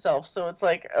killing himself, so it's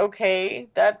like, okay,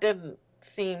 that didn't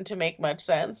seem to make much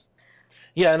sense.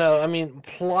 Yeah, no, I mean,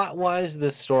 plot wise,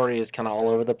 this story is kind of all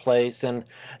over the place, and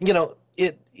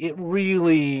it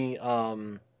really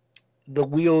the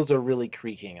wheels are really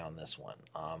creaking on this one,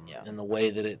 Yeah. in the way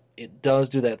that it does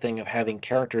do that thing of having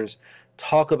characters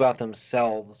talk about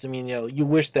themselves. I mean, you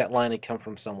wish that line had come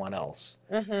from someone else,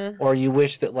 Mm-hmm. or you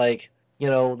wish that, like,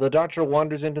 the Doctor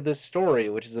wanders into this story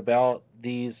which is about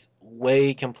these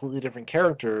way completely different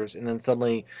characters, and then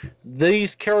suddenly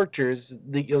these characters,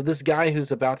 this guy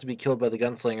who's about to be killed by the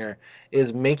gunslinger,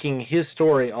 is making his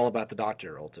story all about the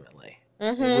Doctor ultimately,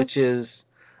 Mm-hmm. which is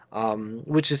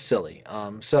silly.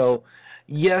 So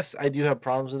yes, I do have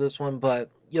problems with this one, but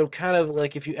kind of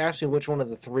like, if you ask me which one of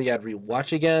the three I'd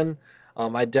rewatch again,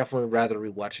 I'd definitely rather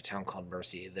rewatch A Town Called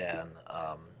Mercy than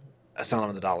Asylum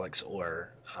of the Daleks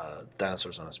or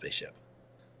Dinosaurs on a Spaceship.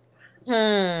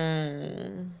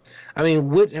 Hmm. I mean,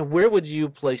 where would you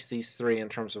place these three in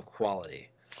terms of quality?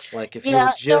 Like, if you were Yeah,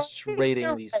 no, just rating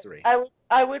you're these right. three.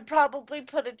 I would probably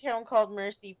put A Town Called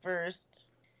Mercy first,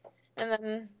 and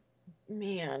then,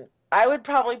 man, I would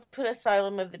probably put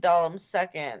Asylum of the Daleks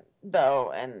second,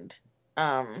 though. And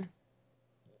um,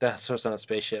 Dinosaurs on a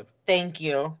Spaceship. thank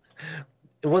you.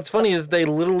 What's funny is they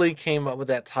literally came up with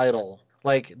that title.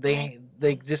 Like, they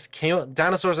just came up,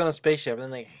 Dinosaurs on a Spaceship, and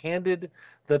then they handed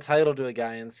the title to a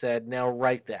guy and said, "Now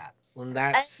write that." And And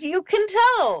that's you can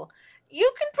tell.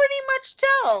 You can pretty much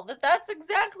tell that that's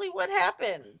exactly what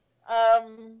happened.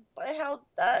 By how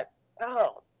that.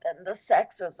 Oh, and the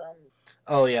sexism.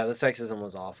 oh yeah, the sexism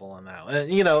was awful on that,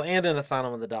 and in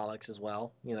Asylum of the Daleks as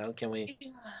well. Can we?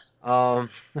 Um,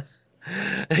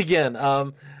 again,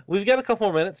 we've got a couple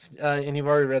more minutes, and you've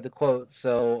already read the quote.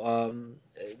 So,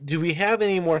 do we have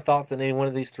any more thoughts on any one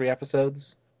of these three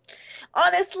episodes?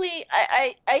 Honestly,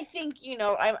 I think,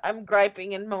 I'm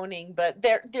griping and moaning, but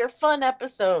they're fun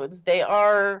episodes. They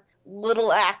are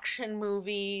little action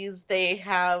movies. They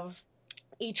have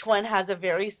Each one has a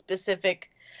very specific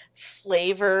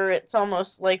flavor. It's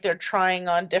almost like they're trying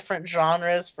on different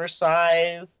genres for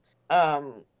size.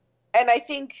 And I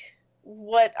think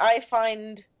what I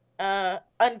find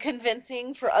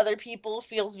unconvincing for other people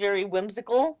feels very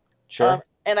whimsical. Sure.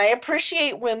 And I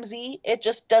appreciate whimsy. It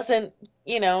just doesn't,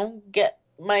 get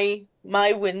my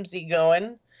whimsy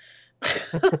going.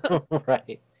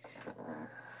 Right.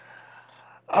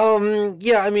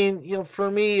 Yeah, I mean,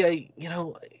 for me,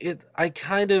 I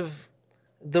kind of,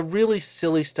 the really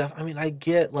silly stuff. I mean, I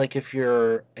get, like, if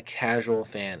you're a casual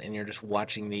fan and you're just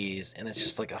watching these and it's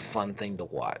just like a fun thing to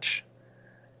watch.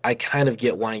 I kind of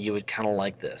get why you would kind of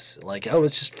like this. Like, oh,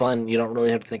 it's just fun. You don't really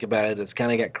have to think about it. It's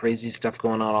kind of got crazy stuff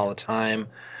going on all the time.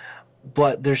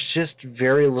 But there's just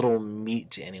very little meat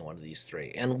to any one of these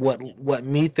three. And what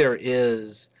meat there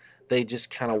is, they just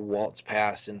kind of waltz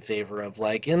past in favor of,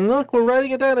 like, and look, we're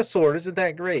riding a dinosaur. Isn't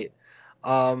that great?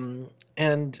 And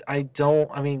I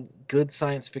mean, good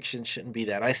science fiction shouldn't be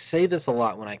that. I say this a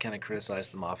lot when I kind of criticize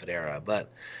the Moffat era,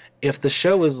 but if the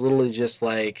show is literally just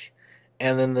like,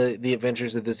 and then the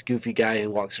adventures of this goofy guy who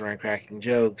walks around cracking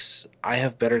jokes, I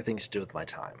have better things to do with my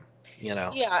time, you know?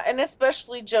 Yeah, and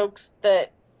especially jokes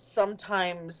that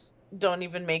sometimes don't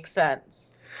even make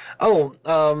sense. Oh,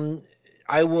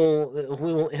 I will.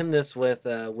 We will end this with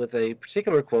a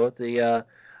particular quote.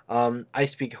 I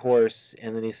speak horse,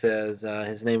 and then he says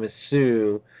his name is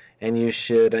Sue, and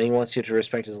he wants you to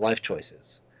respect his life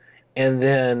choices. And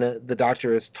then the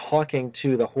Doctor is talking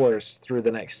to the horse through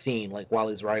the next scene, like while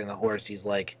he's riding the horse, he's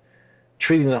like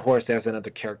treating the horse as another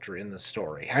character in the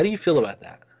story. How do you feel about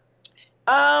that?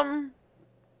 Um,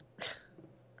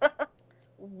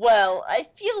 well, I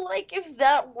feel like if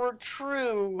that were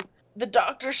true, the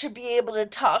Doctor should be able to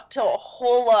talk to a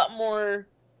whole lot more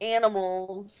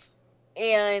animals,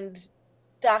 and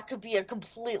that could be a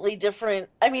completely different.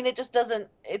 I mean, it just doesn't.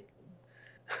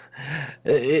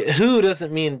 Who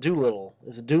doesn't mean Doolittle?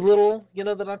 Is Doolittle,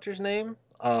 the Doctor's name?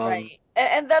 Right,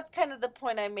 and that's kind of the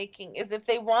point I'm making. Is if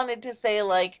they wanted to say,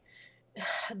 like,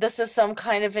 this is some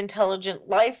kind of intelligent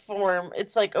life form,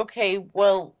 it's like, okay,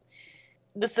 well,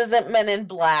 This isn't Men in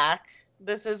Black.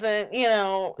 This isn't, you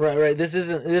know. Right. This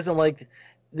isn't. It isn't like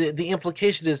the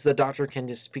implication is the Doctor can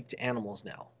just speak to animals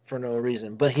now for no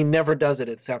reason, but he never does it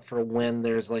except for when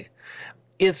there's like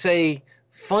it's a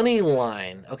funny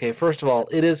line. Okay, first of all,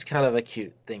 it is kind of a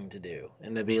cute thing to do,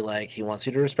 and to be like he wants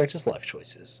you to respect his life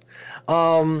choices.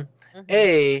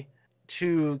 A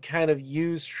to kind of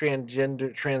use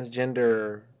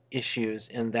transgender issues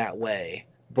in that way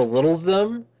belittles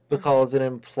them because it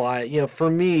implies, for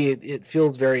me, it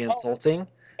feels very insulting.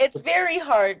 It's very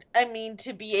hard, I mean,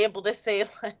 to be able to say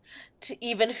to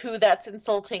even who that's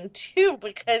insulting to,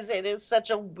 because it is such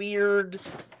a weird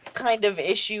kind of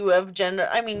issue of gender.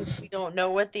 I mean, we don't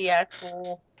know what the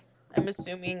actual, I'm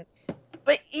assuming,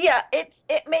 but yeah, it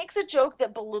makes a joke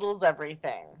that belittles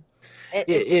everything.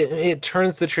 It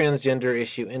turns the transgender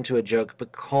issue into a joke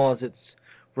because it's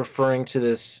referring to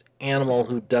this animal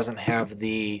who doesn't have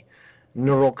the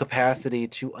neural capacity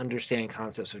to understand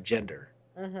concepts of gender.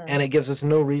 And it gives us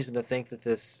no reason to think that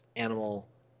this animal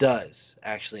does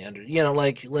actually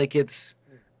like it's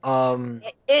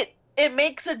it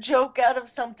makes a joke out of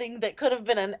something that could have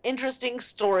been an interesting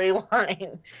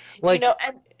storyline. Like,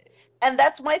 and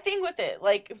that's my thing with it.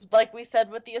 Like we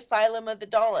said with the Asylum of the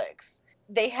Daleks,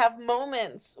 they have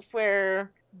moments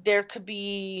where there could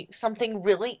be something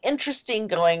really interesting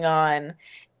going on,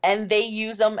 and they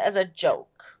use them as a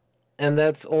joke. And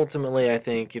that's ultimately, I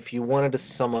think, if you wanted to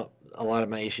sum up a lot of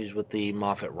my issues with the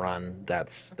Moffat run,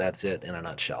 that's it in a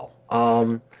nutshell.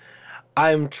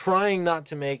 I'm trying not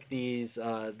to make this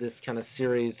kind of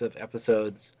series of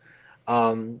episodes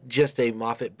just a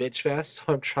Moffat bitch fest. So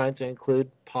I'm trying to include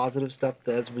positive stuff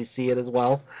as we see it as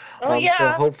well. So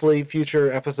hopefully, future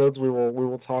episodes we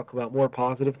will talk about more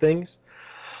positive things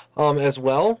as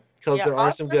well, because there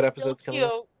are some good episodes coming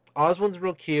up. Oswald's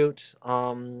real cute.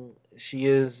 She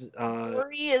is.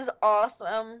 Rory is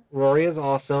awesome. Rory is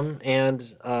awesome,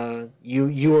 and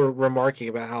you were remarking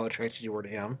about how attracted you were to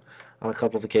him on a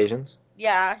couple of occasions.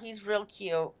 Yeah, he's real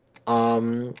cute.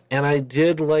 And I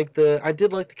did like the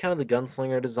kind of the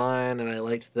gunslinger design, and I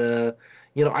liked I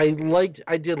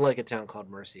did like A Town Called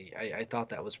Mercy. I thought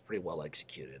that was pretty well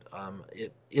executed.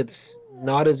 It's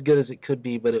not as good as it could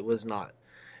be, but it was not.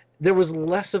 There was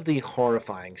less of the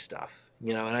horrifying stuff,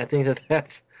 and I think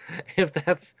that's if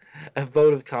that's a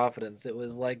vote of confidence. It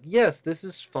was like, yes, this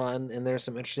is fun, and there's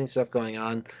some interesting stuff going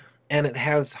on, and it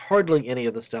has hardly any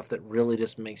of the stuff that really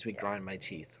just makes me grind my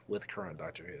teeth with current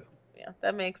Doctor Who. Yeah,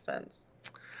 that makes sense.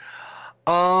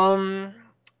 I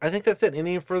think that's it.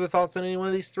 Any further thoughts on any one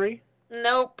of these three?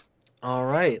 Nope. All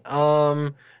right.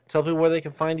 Tell people where they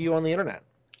can find you on the internet.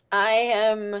 I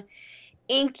am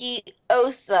Inky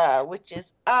Osa, which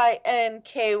is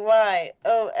INKYOSA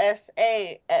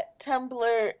at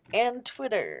Tumblr and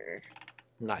Twitter.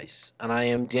 Nice. And I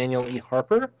am Daniel E.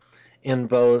 Harper in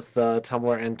both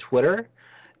Tumblr and Twitter.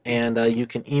 And you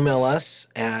can email us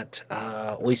at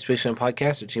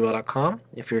wastepationpodcast@gmail.com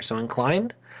if you're so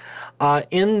inclined.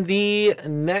 In the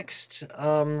next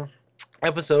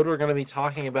episode, we're going to be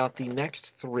talking about the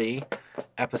next 3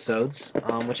 episodes,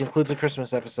 which includes a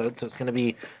Christmas episode. So it's going to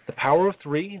be The Power of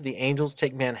 3, The Angels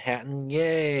Take Manhattan,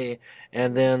 yay,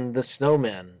 and then The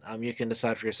Snowmen. You can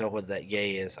decide for yourself whether that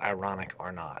yay is ironic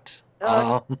or not.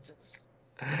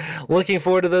 Looking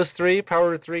forward to those 3,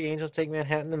 Power of 3, Angels Take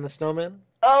Manhattan, and The Snowmen.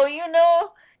 Oh,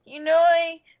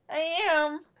 I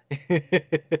am.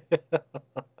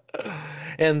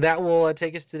 And that will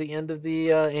take us to the end of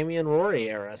the Amy and Rory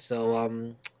era.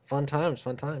 So fun times.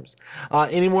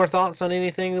 Any more thoughts on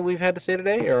anything that we've had to say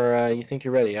today, or you think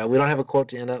you're ready? We don't have a quote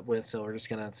to end up with, so we're just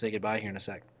gonna say goodbye here in a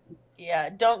sec. Yeah,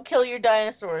 don't kill your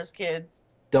dinosaurs,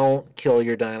 kids. Don't kill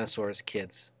your dinosaurs,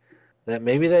 kids.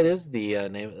 Maybe that is the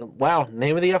name. Wow,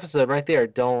 name of the episode right there.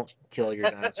 Don't kill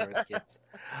your dinosaurs, kids.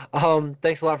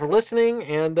 Thanks a lot for listening,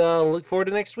 and look forward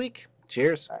to next week.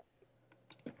 Cheers.